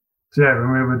yeah,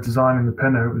 when we were designing the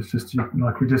Pinner, it was just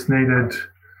like we just needed.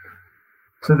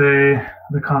 So the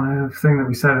kind of thing that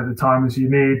we said at the time is you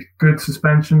need good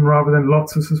suspension rather than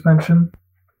lots of suspension.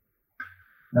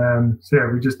 So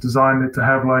yeah, we just designed it to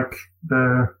have like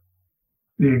the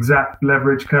exact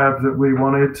leverage curve that we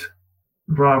wanted,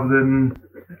 rather than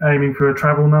aiming for a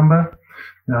travel number.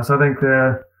 So I think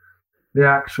the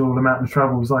actual amount of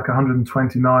travel was like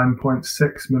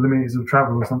 129.6 millimeters of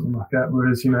travel or something like that.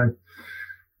 Whereas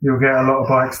you'll get a lot of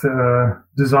bikes that are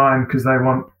designed because they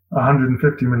want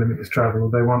 150 millimeters travel, or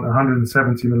they want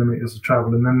 170 millimeters of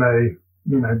travel, and then they,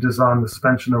 design the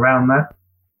suspension around that.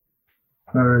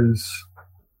 Whereas,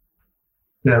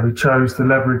 yeah, we chose the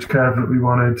leverage curve that we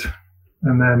wanted,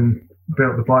 and then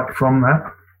built the bike from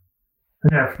that.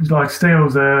 And yeah, like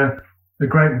steel's a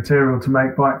great material to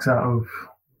make bikes out of,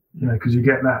 because you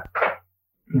get that,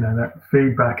 that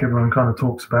feedback everyone kind of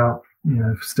talks about,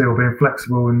 steel being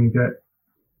flexible, and you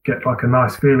get like a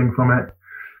nice feeling from it.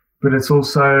 But it's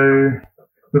also,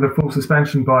 with a full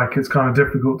suspension bike, it's kind of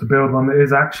difficult to build one that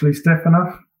is actually stiff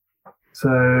enough.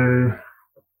 So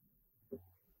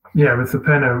yeah, with the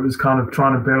Pinner, it was kind of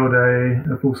trying to build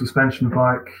a full suspension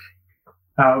bike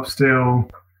out of steel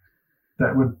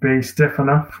that would be stiff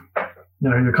enough.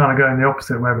 You're kind of going the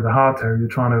opposite way with the hardtail. You're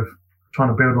trying to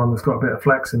build one that's got a bit of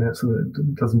flex in it so that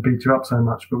it doesn't beat you up so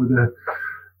much. But with a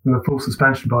full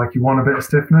suspension bike, you want a bit of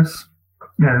stiffness.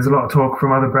 Yeah, there's a lot of talk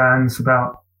from other brands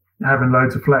about having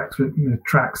loads of flex, which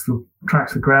tracks the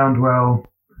ground well.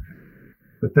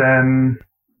 But then,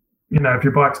 if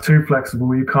your bike's too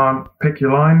flexible, you can't pick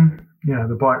your line.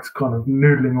 The bike's kind of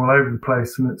noodling all over the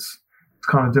place, and it's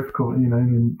kind of difficult. In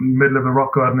the middle of a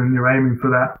rock garden and you're aiming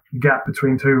for that gap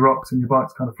between two rocks, and your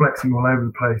bike's kind of flexing all over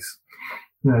the place.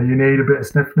 You need a bit of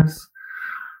stiffness.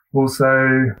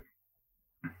 Also,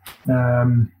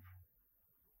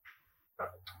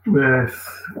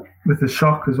 with the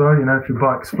shock as well, if your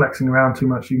bike's flexing around too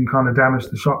much, you can kind of damage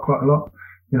the shock quite a lot.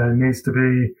 It needs to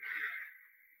be,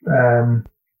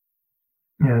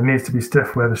 it needs to be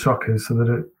stiff where the shock is so that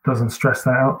it doesn't stress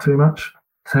that out too much.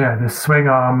 So yeah, the swing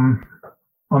arm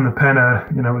on the Pinner,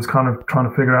 was kind of trying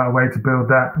to figure out a way to build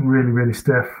that really, really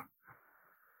stiff.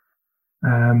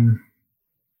 And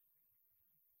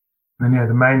yeah,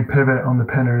 the main pivot on the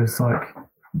Pinner is like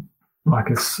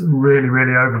it's really,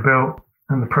 really overbuilt.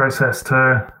 And the process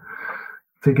to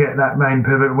get that main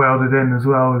pivot welded in as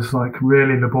well is like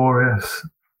really laborious.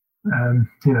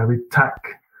 We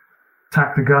tack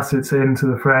the gussets into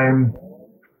the frame,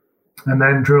 and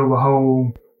then drill the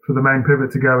hole for the main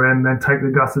pivot to go in, then take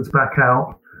the gussets back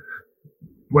out,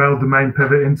 weld the main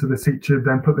pivot into the seat tube,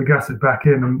 then put the gusset back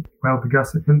in and weld the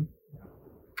gusset in.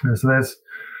 So there's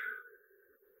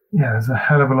a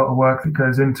hell of a lot of work that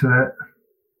goes into it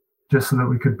just so that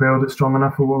we could build it strong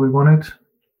enough for what we wanted.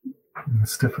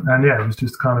 And yeah, it was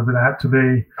just kind of, it had to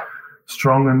be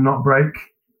strong and not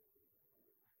break.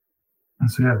 And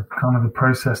so yeah, kind of the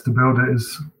process to build it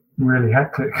is really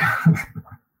hectic.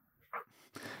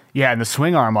 Yeah, and the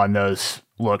swing arm on those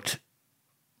looked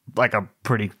like a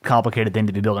pretty complicated thing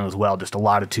to be building as well. Just a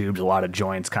lot of tubes, a lot of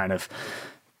joints, kind of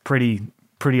pretty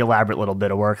elaborate little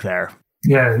bit of work there.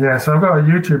 Yeah. So I've got a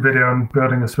YouTube video on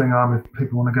building a swing arm if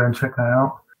people want to go and check that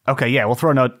out. Okay, yeah, we'll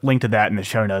throw a link to that in the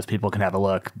show notes. People can have a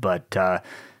look. But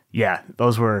yeah,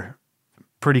 those were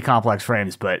pretty complex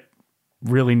frames, but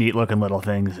really neat looking little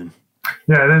things. And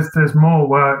yeah, there's more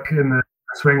work in the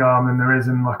swing arm than there is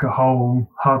in like a whole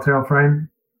hardtail frame,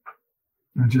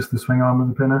 and just the swing arm of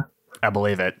the pinner. I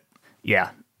believe it.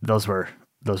 Yeah, those were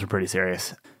pretty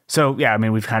serious. So yeah, I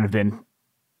mean, we've kind of been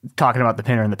talking about the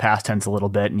pinner in the past tense a little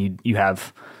bit, and you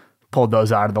have pulled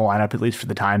those out of the lineup, at least for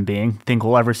the time being. Think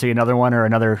we'll ever see another one or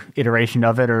another iteration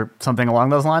of it or something along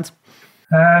those lines?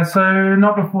 So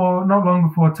not long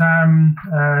before Tam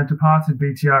departed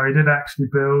BTR, he did actually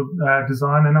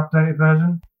design an updated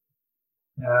version.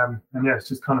 And yeah, it's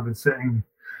just kind of been sitting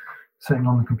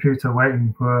on the computer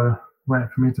waiting for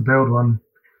me to build one.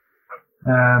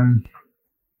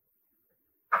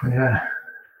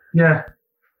 Yeah.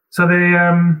 So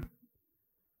the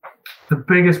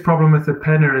biggest problem with the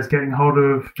pinner is getting hold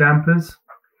of dampers.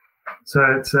 So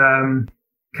it's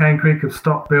Cane Creek have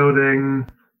stopped building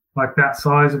like that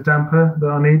size of damper that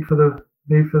I need for the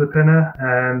pinner,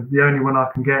 and the only one I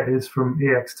can get is from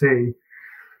EXT,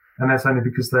 and that's only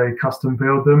because they custom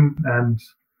build them, and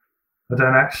I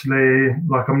don't actually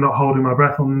I'm not holding my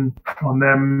breath on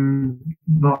them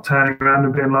not turning around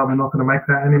and being like, we're not going to make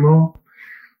that anymore.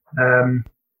 And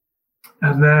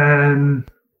then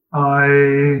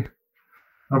I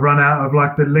run out of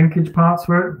like the linkage parts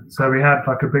for it. So we had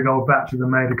like a big old batch of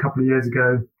them made a couple of years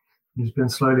ago. Just been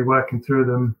slowly working through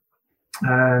them,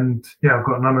 and yeah, I've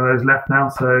got none of those left now.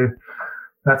 So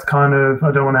that's kind of,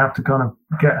 I don't want to have to kind of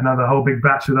get another whole big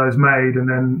batch of those made and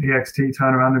then EXT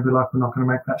turn around and be like, we're not going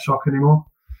to make that shock anymore.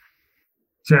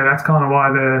 So yeah, that's kind of why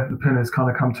the pinner's kind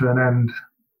of come to an end.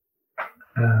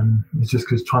 It's just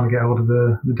because trying to get hold of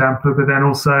the damper, but then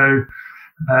also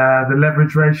the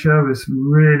leverage ratio is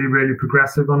really, really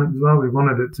progressive on it as well. We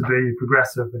wanted it to be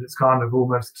progressive, but it's kind of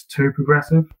almost too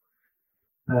progressive.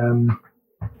 So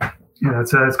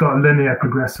it's got a linear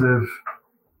progressive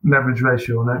leverage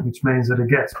ratio on it, which means that it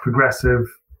gets progressive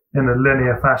in a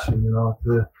linear fashion.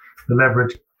 The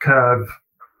leverage curve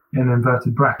in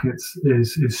inverted brackets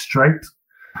is straight.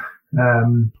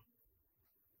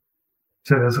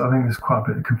 So I think there's quite a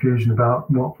bit of confusion about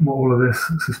what all of this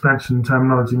suspension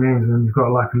terminology means when you've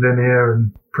got like linear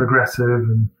and progressive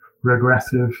and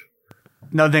regressive.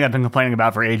 Another thing I've been complaining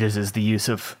about for ages is the use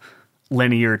of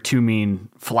linear to mean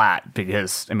flat,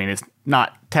 because I mean it's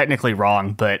not technically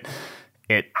wrong, but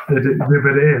it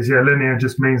is. Yeah, linear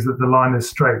just means that the line is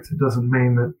straight. It doesn't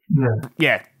mean that.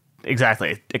 Yeah,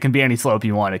 exactly. It can be any slope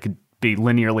you want. It could be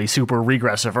linearly super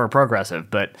regressive or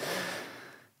progressive, but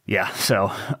yeah.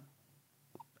 So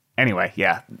anyway,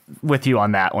 yeah, with you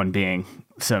on that one being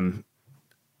some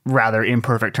rather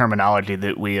imperfect terminology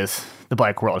that we as the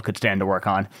bike world could stand to work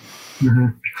on.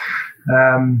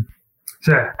 Mm-hmm.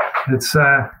 So yeah, it's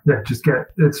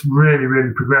it's really,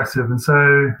 really progressive. And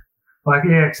so like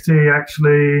EXT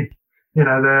actually,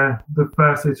 the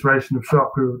first iteration of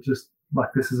Shock, we were just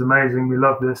like, this is amazing, we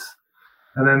love this.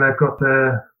 And then they've got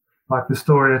the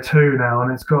Storia 2 now,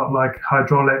 and it's got like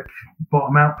hydraulic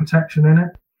bottom out protection in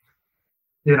it.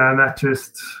 And that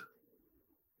just,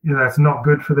 it's not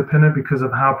good for the pinner because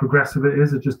of how progressive it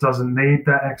is. It just doesn't need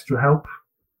that extra help.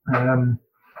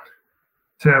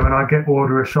 So yeah, when I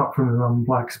order a shot from them, I'm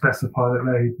like specify that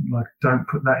they like don't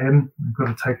put that in. I've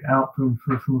got to take it out from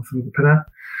the pinner.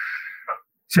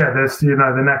 So yeah, there's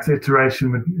the next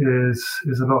iteration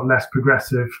is a lot less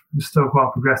progressive. It's still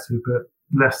quite progressive, but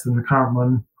less than the current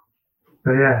one.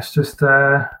 But yeah, it's just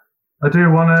I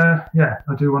do want to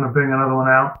bring another one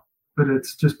out, but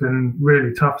it's just been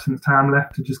really tough since Tam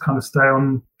left to just kind of stay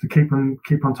on to keep on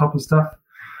top of stuff.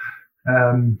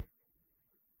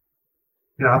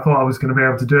 I thought I was going to be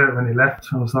able to do it when he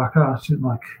left. I was like, it's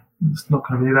not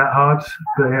going to be that hard.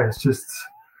 But yeah, it's just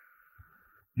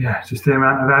the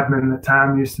amount of admin that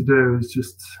Tam used to do is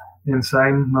just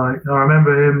insane. Like, I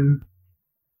remember him,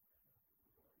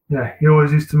 he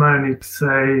always used to moan. He'd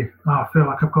say, I feel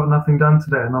like I've got nothing done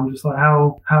today. And I'm just like,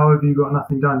 how have you got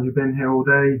nothing done? You've been here all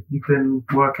day. You've been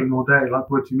working all day. Like,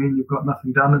 what do you mean you've got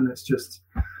nothing done? And it's just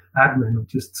admin.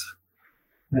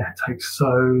 It takes so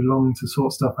long to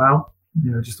sort stuff out.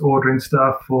 Just ordering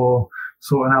stuff or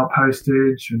sorting out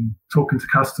postage and talking to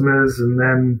customers, and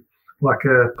then like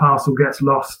a parcel gets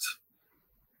lost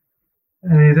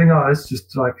and you think, it's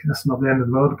just like, that's not the end of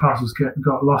the world. The parcels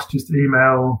got lost, just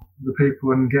email the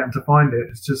people and get them to find it.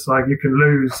 It's just like you can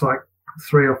lose like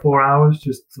 3 or 4 hours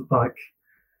just like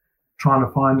trying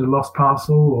to find a lost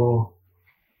parcel, or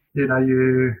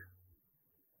you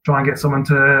try and get someone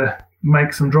to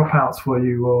make some dropouts for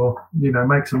you, or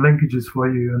make some linkages for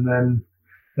you, and then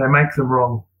they make them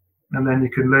wrong, and then you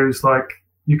could lose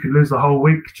the whole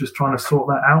week just trying to sort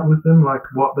that out with them, like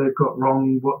what they've got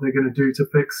wrong, what they're going to do to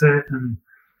fix it. And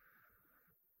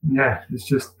yeah, it's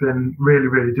just been really,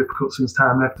 really difficult since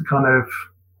Tam left to kind of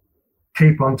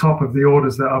keep on top of the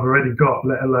orders that I've already got,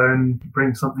 let alone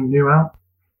bring something new out.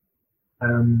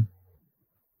 And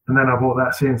then I bought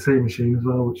that CNC machine as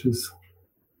well, which has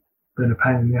been a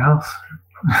pain in the ass.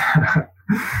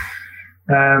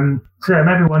 So yeah,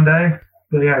 maybe one day.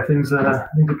 But yeah, things are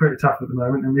pretty tough at the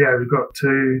moment. And yeah, we've got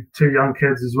two young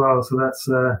kids as well, so that's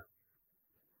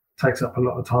takes up a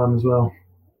lot of time as well.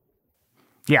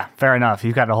 Yeah, fair enough.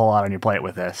 You've got a whole lot on your plate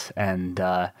with this, and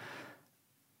I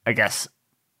guess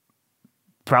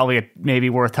probably maybe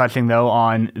worth touching though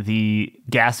on the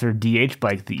Gasser DH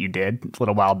bike that you did a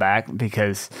little while back,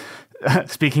 because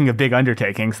speaking of big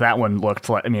undertakings, that one looked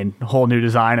like, whole new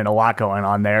design and a lot going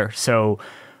on there. So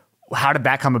how did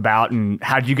that come about, and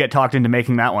how did you get talked into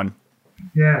making that one?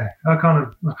 Yeah, I kind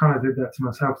of did that to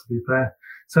myself, to be fair.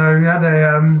 So we had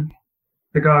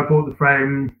the guy who bought the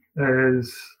frame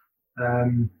is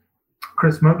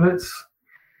Chris Mutlitz,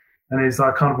 and he's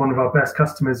like kind of one of our best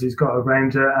customers. He's got a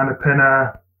Ranger and a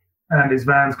Pinner, and his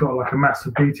van's got like a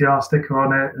massive BTR sticker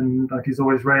on it, and like he's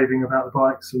always raving about the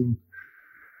bikes. And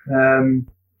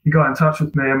he got in touch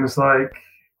with me and was like,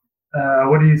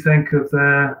 "What do you think of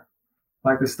the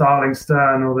Starling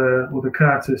Stern or the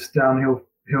Curtis downhill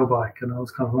bike?" And I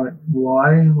was kind of like, "Why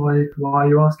are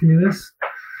you asking me this?"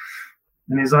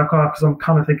 And he's like, "Oh, because I'm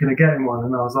kind of thinking of getting one."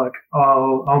 And I was like,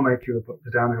 "I'll make you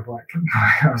the downhill bike."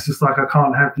 I was just like, "I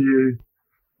can't have you,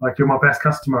 like, you're my best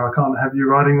customer. I can't have you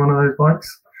riding one of those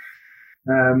bikes."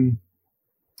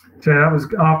 So that was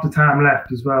after Tam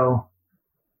left as well.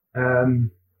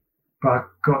 But I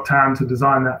got Tam to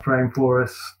design that frame for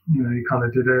us. He kind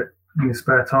of did it in his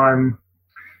spare time.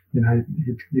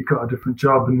 He'd got a different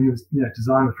job, and he was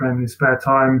designed the frame in his spare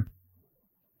time.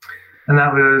 And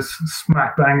that was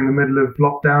smack bang in the middle of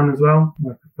lockdown as well,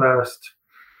 like the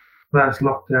first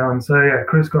lockdown. So yeah,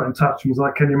 Chris got in touch and was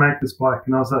like, "Can you make this bike?"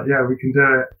 And I was like, "Yeah, we can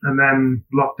do it." And then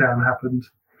lockdown happened.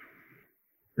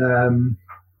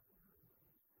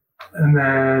 And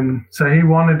then, so he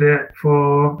wanted it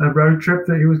for a road trip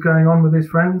that he was going on with his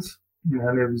friends.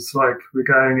 And it was like, we're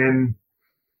going in,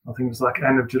 I think it was like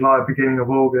end of July, beginning of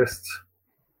August.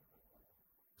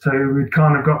 So we'd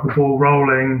kind of got the ball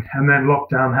rolling, and then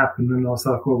lockdown happened, and I was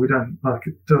like, well, it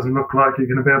doesn't look like you're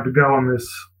going to be able to go on this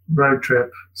road trip.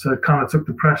 So it kind of took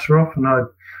the pressure off, and I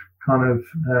kind of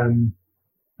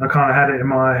had it in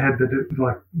my head that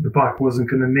the bike wasn't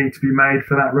going to need to be made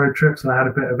for that road trip. So I had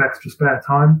a bit of extra spare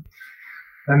time.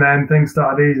 And then things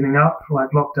started easing up,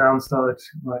 like lockdown started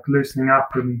like loosening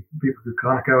up, and people could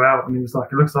kind of go out. And he was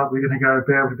like, "It looks like we're going to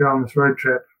be able to go on this road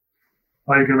trip.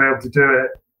 Are you going to be able to do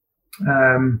it?"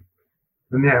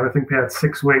 And yeah, I think we had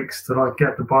 6 weeks to like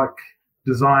get the bike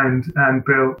designed and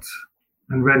built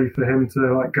and ready for him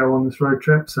to like go on this road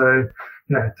trip. So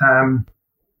yeah, Tam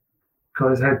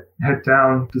got his head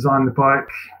down, designed the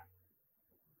bike,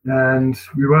 and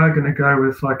we were going to go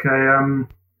with like a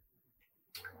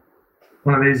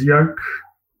one of these yoke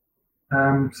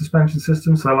suspension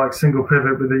systems, so like single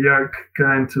pivot with a yoke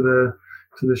going to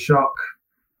the shock.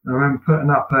 I remember putting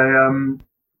up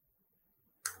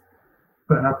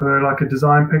a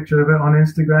design picture of it on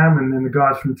Instagram, and then the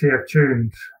guys from TF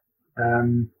Tuned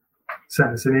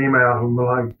sent us an email and were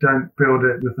like, "Don't build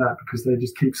it with that because they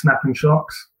just keep snapping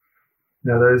shocks."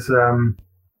 There's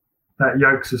that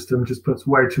yoke system just puts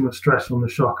way too much stress on the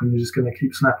shock, and you're just going to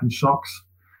keep snapping shocks.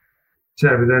 So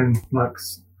but then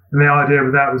and the idea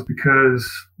of that was because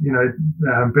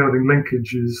building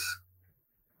linkages,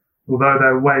 although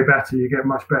they're way better, you get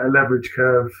much better leverage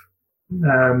curve.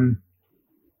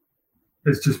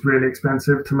 It's just really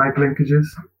expensive to make linkages.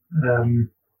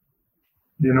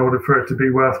 In order for it to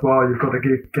be worthwhile, you've got to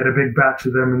get a big batch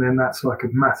of them, and then that's like a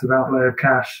massive outlay of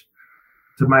cash.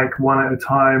 To make one at a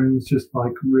time is just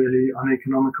like really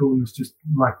uneconomical, and it's just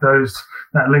like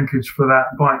that linkage for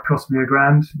that bike cost me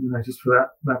 $1,000. Just for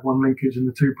that one linkage and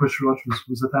the 2 push rods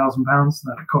was £1,000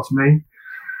 that it cost me.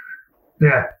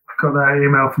 Yeah, got that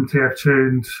email from TF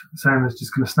Tuned saying it's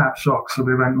just going to snap shocks. So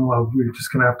we went, well, we're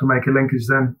just going to have to make a linkage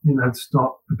then. It's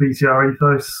not the BTR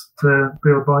ethos to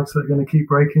build bikes that are going to keep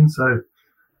breaking. So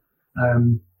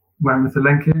went with the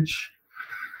linkage.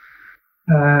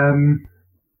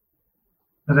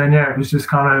 And then, yeah, it was just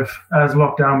kind of, as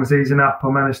lockdown was easing up, I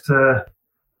managed to,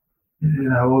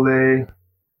 all the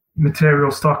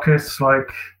material stockists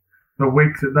like the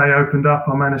week that they opened up,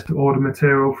 I managed to order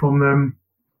material from them.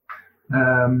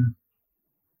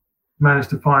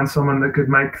 Managed to find someone that could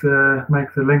make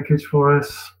the linkage for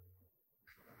us.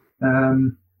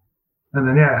 And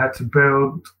then I had to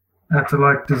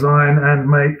like design and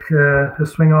make a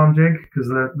swing arm jig, because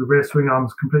the rear swing arm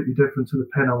is completely different to the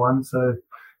Pinner one. So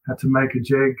had to make a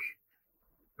jig,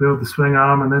 build the swing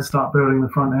arm, and then start building the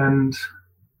front end.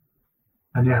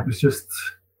 And it was just,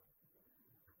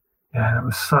 it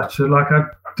was such a, like I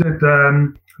did,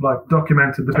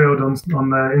 documented the build on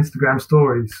the Instagram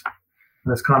stories.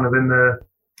 And it's kind of in the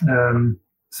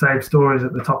save stories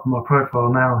at the top of my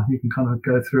profile now. You can kind of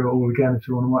go through it all again if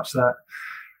you want to watch that.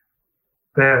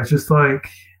 But yeah, it's just like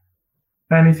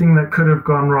anything that could have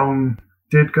gone wrong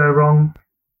did go wrong.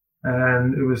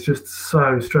 And it was just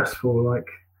so stressful. Like,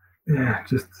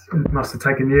 it must have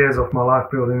taken years off my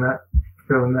life building that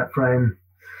frame.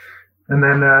 And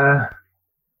then,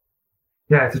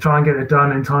 to try and get it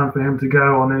done in time for him to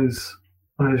go on his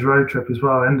road trip as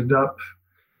well. Ended up,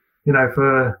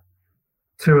 for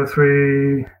two or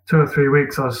three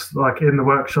weeks, I was like in the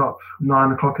workshop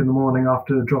 9 o'clock in the morning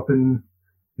after dropping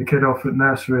the kid off at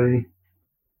nursery,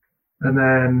 and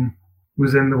then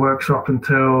was in the workshop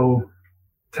until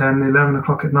 10, 11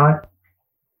 o'clock at night.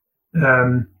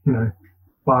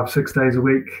 5-6 days a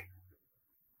week.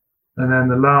 And then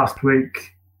the last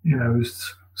week,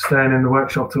 was staying in the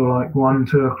workshop till like 1,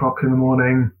 2 o'clock in the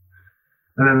morning.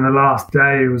 And then the last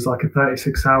day was like a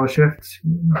 36-hour shift.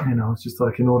 It's just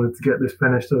like, in order to get this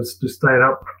finished, I just stayed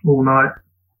up all night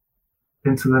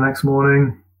into the next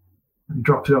morning and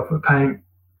dropped it off at paint.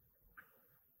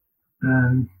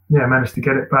 And managed to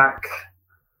get it back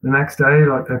the next day.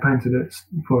 Like, they painted it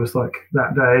for us like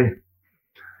that day.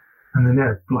 And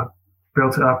then,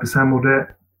 built it up, assembled it,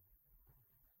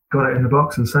 got it in the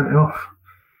box and sent it off.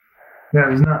 Yeah,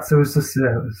 it was nuts. It was just, it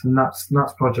was a nuts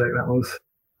project. That was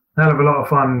a hell of a lot of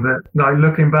fun. But like,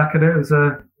 looking back at it, it was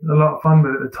a lot of fun.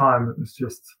 But at the time, it was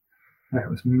just, it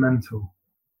was mental,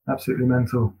 absolutely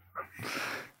mental.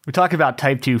 We talk about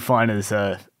Type 2 fun as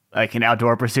like in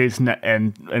outdoor pursuits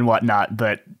and whatnot,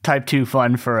 but Type 2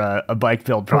 fun for a bike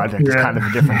build project is kind of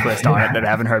a different twist on it that I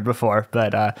haven't heard before.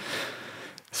 But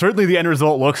certainly the end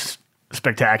result looks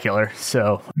spectacular.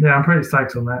 So yeah, I'm pretty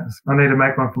psyched on that. I need to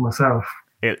make one for myself.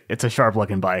 It's a sharp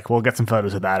looking bike. We'll get some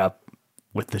photos of that up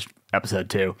with this episode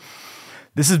too.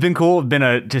 This has been cool. It's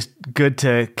been just good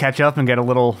to catch up and get a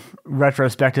little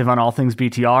retrospective on all things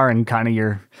BTR and kind of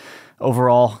your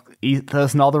overall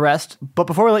ethos and all the rest. But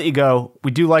before we let you go, we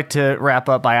do like to wrap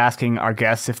up by asking our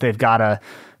guests if they've got a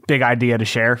big idea to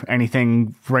share,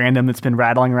 anything random that's been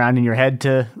rattling around in your head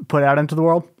to put out into the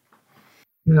world.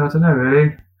 Yeah, I don't know really.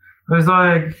 It was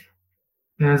like,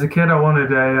 as a kid, I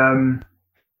wanted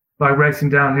like racing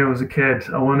downhill as a kid.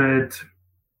 I wanted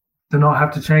to not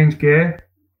have to change gear.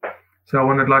 So I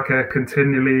wanted like a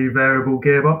continually variable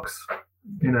gearbox,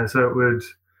 so it would,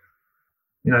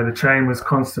 the chain was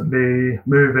constantly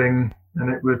moving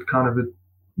and it would kind of,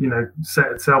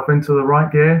 set itself into the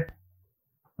right gear.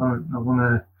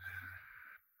 I'd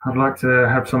like to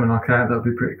have something like that. That'd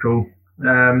be pretty cool.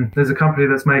 There's a company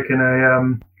that's making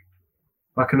an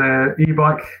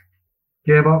e-bike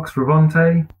gearbox,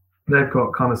 Revonte. They've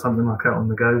got kind of something like that on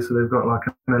the go. So they've got like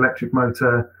an electric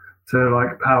motor to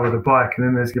like power the bike, and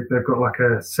then they've got like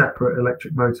a separate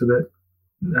electric motor that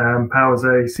powers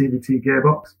a CVT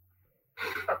gearbox.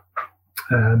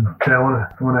 I want to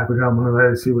have one of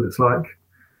those, see what it's like.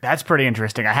 That's pretty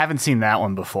interesting. I haven't seen that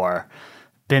one before.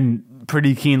 Been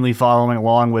pretty keenly following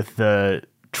along with the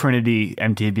Trinity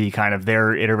MTB, kind of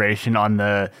their iteration on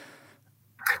the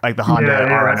Honda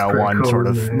RN01 cool, sort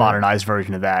of modernized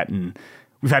version of that. And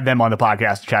we've had them on the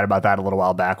podcast to chat about that a little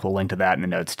while back. We'll link to that in the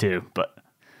notes too. But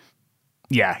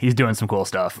yeah, he's doing some cool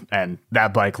stuff, and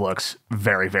that bike looks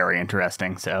very, very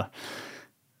interesting. So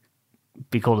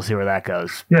be cool to see where that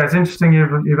goes. Yeah, it's interesting you've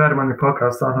had him on your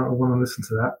podcast. I don't want to listen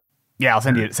to that. Yeah, I'll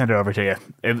send it over to you.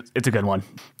 It's a good one,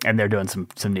 and they're doing some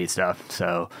neat stuff.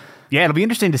 So yeah, it'll be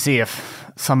interesting to see if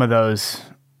some of those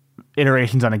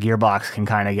iterations on a gearbox can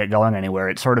kind of get going anywhere.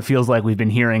 It sort of feels like we've been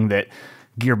hearing that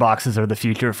gearboxes are the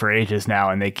future for ages now,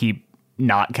 and they keep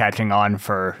not catching on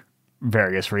for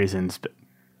various reasons. But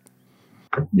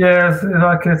yeah,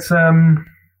 like it's Shimano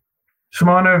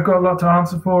have got a lot to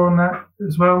answer for on that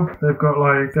as well. They've got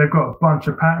a bunch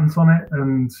of patents on it,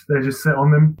 and they just sit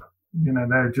on them.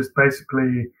 They're just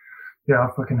basically, I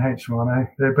fucking hate Shimano.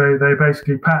 They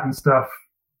basically patent stuff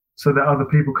so that other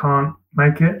people can't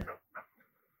make it.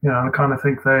 I kind of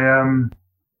think they, I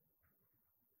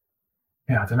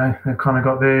don't know. They've kind of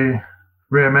got the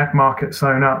rear mech market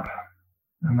sewn up,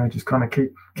 and they just kind of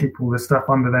keep all this stuff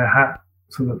under their hat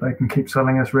so that they can keep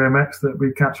selling us rear mechs that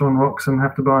we catch on rocks and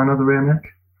have to buy another rear mech.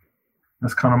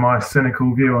 That's kind of my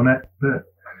cynical view on it. But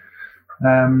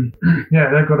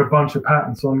they've got a bunch of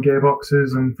patents on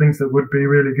gearboxes and things that would be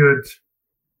really good.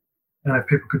 And if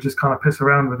people could just kind of piss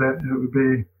around with it,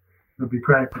 it would be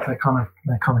great. But they kind of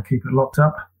keep it locked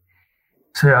up.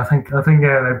 So yeah, I think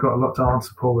they've got a lot to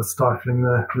answer for with stifling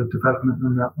the development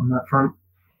on that front.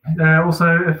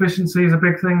 Also, efficiency is a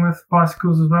big thing with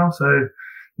bicycles as well. So,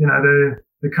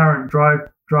 the current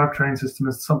drivetrain system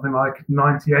is something like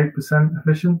 98%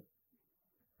 efficient.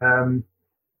 And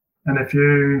if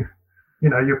you're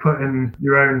putting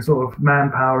your own sort of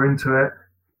manpower into it,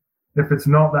 if it's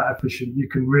not that efficient, you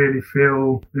can really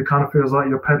it kind of feels like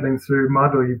you're pedaling through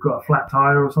mud or you've got a flat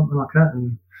tire or something like that.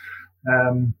 And,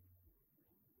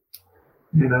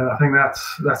 I think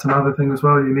that's another thing as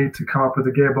well. You need to come up with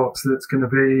a gearbox that's going to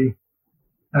be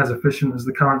as efficient as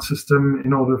the current system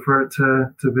in order for it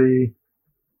to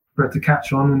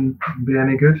catch on and be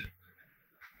any good.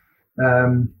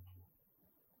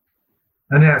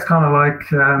 It's kind of like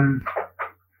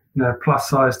plus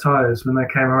size tires when they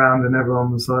came around and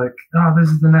everyone was like, "Oh, this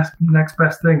is the next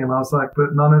best thing," and I was like,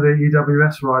 "But none of the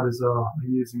EWS riders are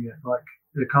using it. Like,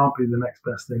 it can't be the next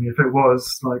best thing. If it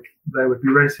was, like, they would be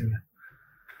racing it."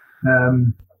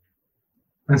 And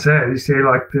so you see,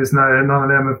 like, none of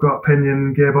them have got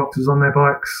pinion gearboxes on their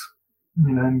bikes,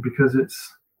 because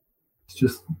it's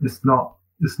not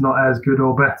as good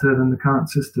or better than the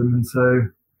current system, and so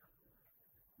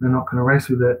they're not going to race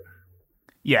with it.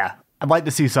 Yeah, I'd like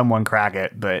to see someone crack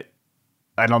it, but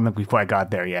I don't think we've quite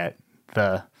got there yet.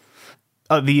 The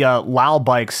Lao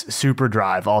Bikes Super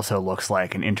Drive also looks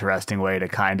like an interesting way to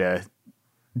kind of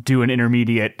do an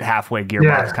intermediate halfway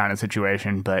gearbox kind of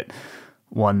situation, but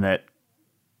one that,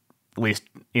 at least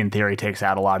in theory, takes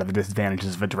out a lot of the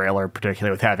disadvantages of a derailleur,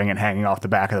 particularly with having it hanging off the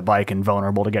back of the bike and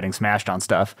vulnerable to getting smashed on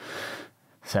stuff.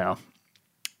 So,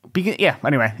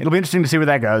 anyway, it'll be interesting to see where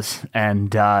that goes.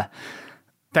 And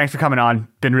thanks for coming on.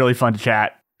 Been really fun to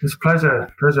chat. It's a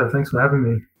pleasure. Thanks for having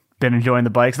me. Been enjoying the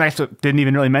bikes. And I actually didn't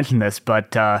even really mention this,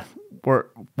 but we're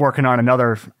working on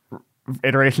another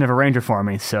iteration of a Ranger for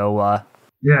me. So,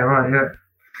 yeah, right.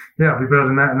 Yeah, I'll be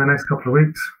building that in the next couple of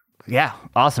weeks. Yeah,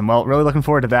 awesome. Well, really looking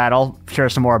forward to that. I'll share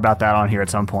some more about that on here at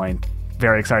some point.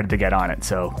 Very excited to get on it.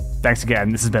 So thanks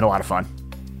again. This has been a lot of fun.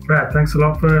 Brad, thanks a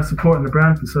lot for supporting the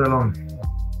brand for so long.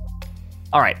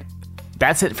 All right.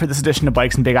 That's it for this edition of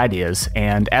Bikes and Big Ideas.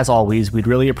 And as always, we'd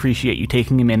really appreciate you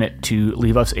taking a minute to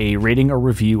leave us a rating or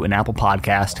review in Apple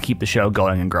Podcasts to keep the show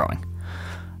going and growing.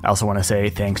 I also want to say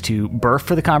thanks to Burf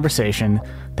for the conversation,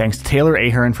 thanks to Taylor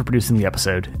Ahern for producing the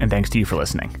episode, and thanks to you for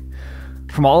listening.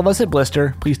 From all of us at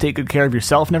Blister, please take good care of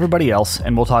yourself and everybody else,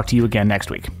 and we'll talk to you again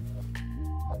next week.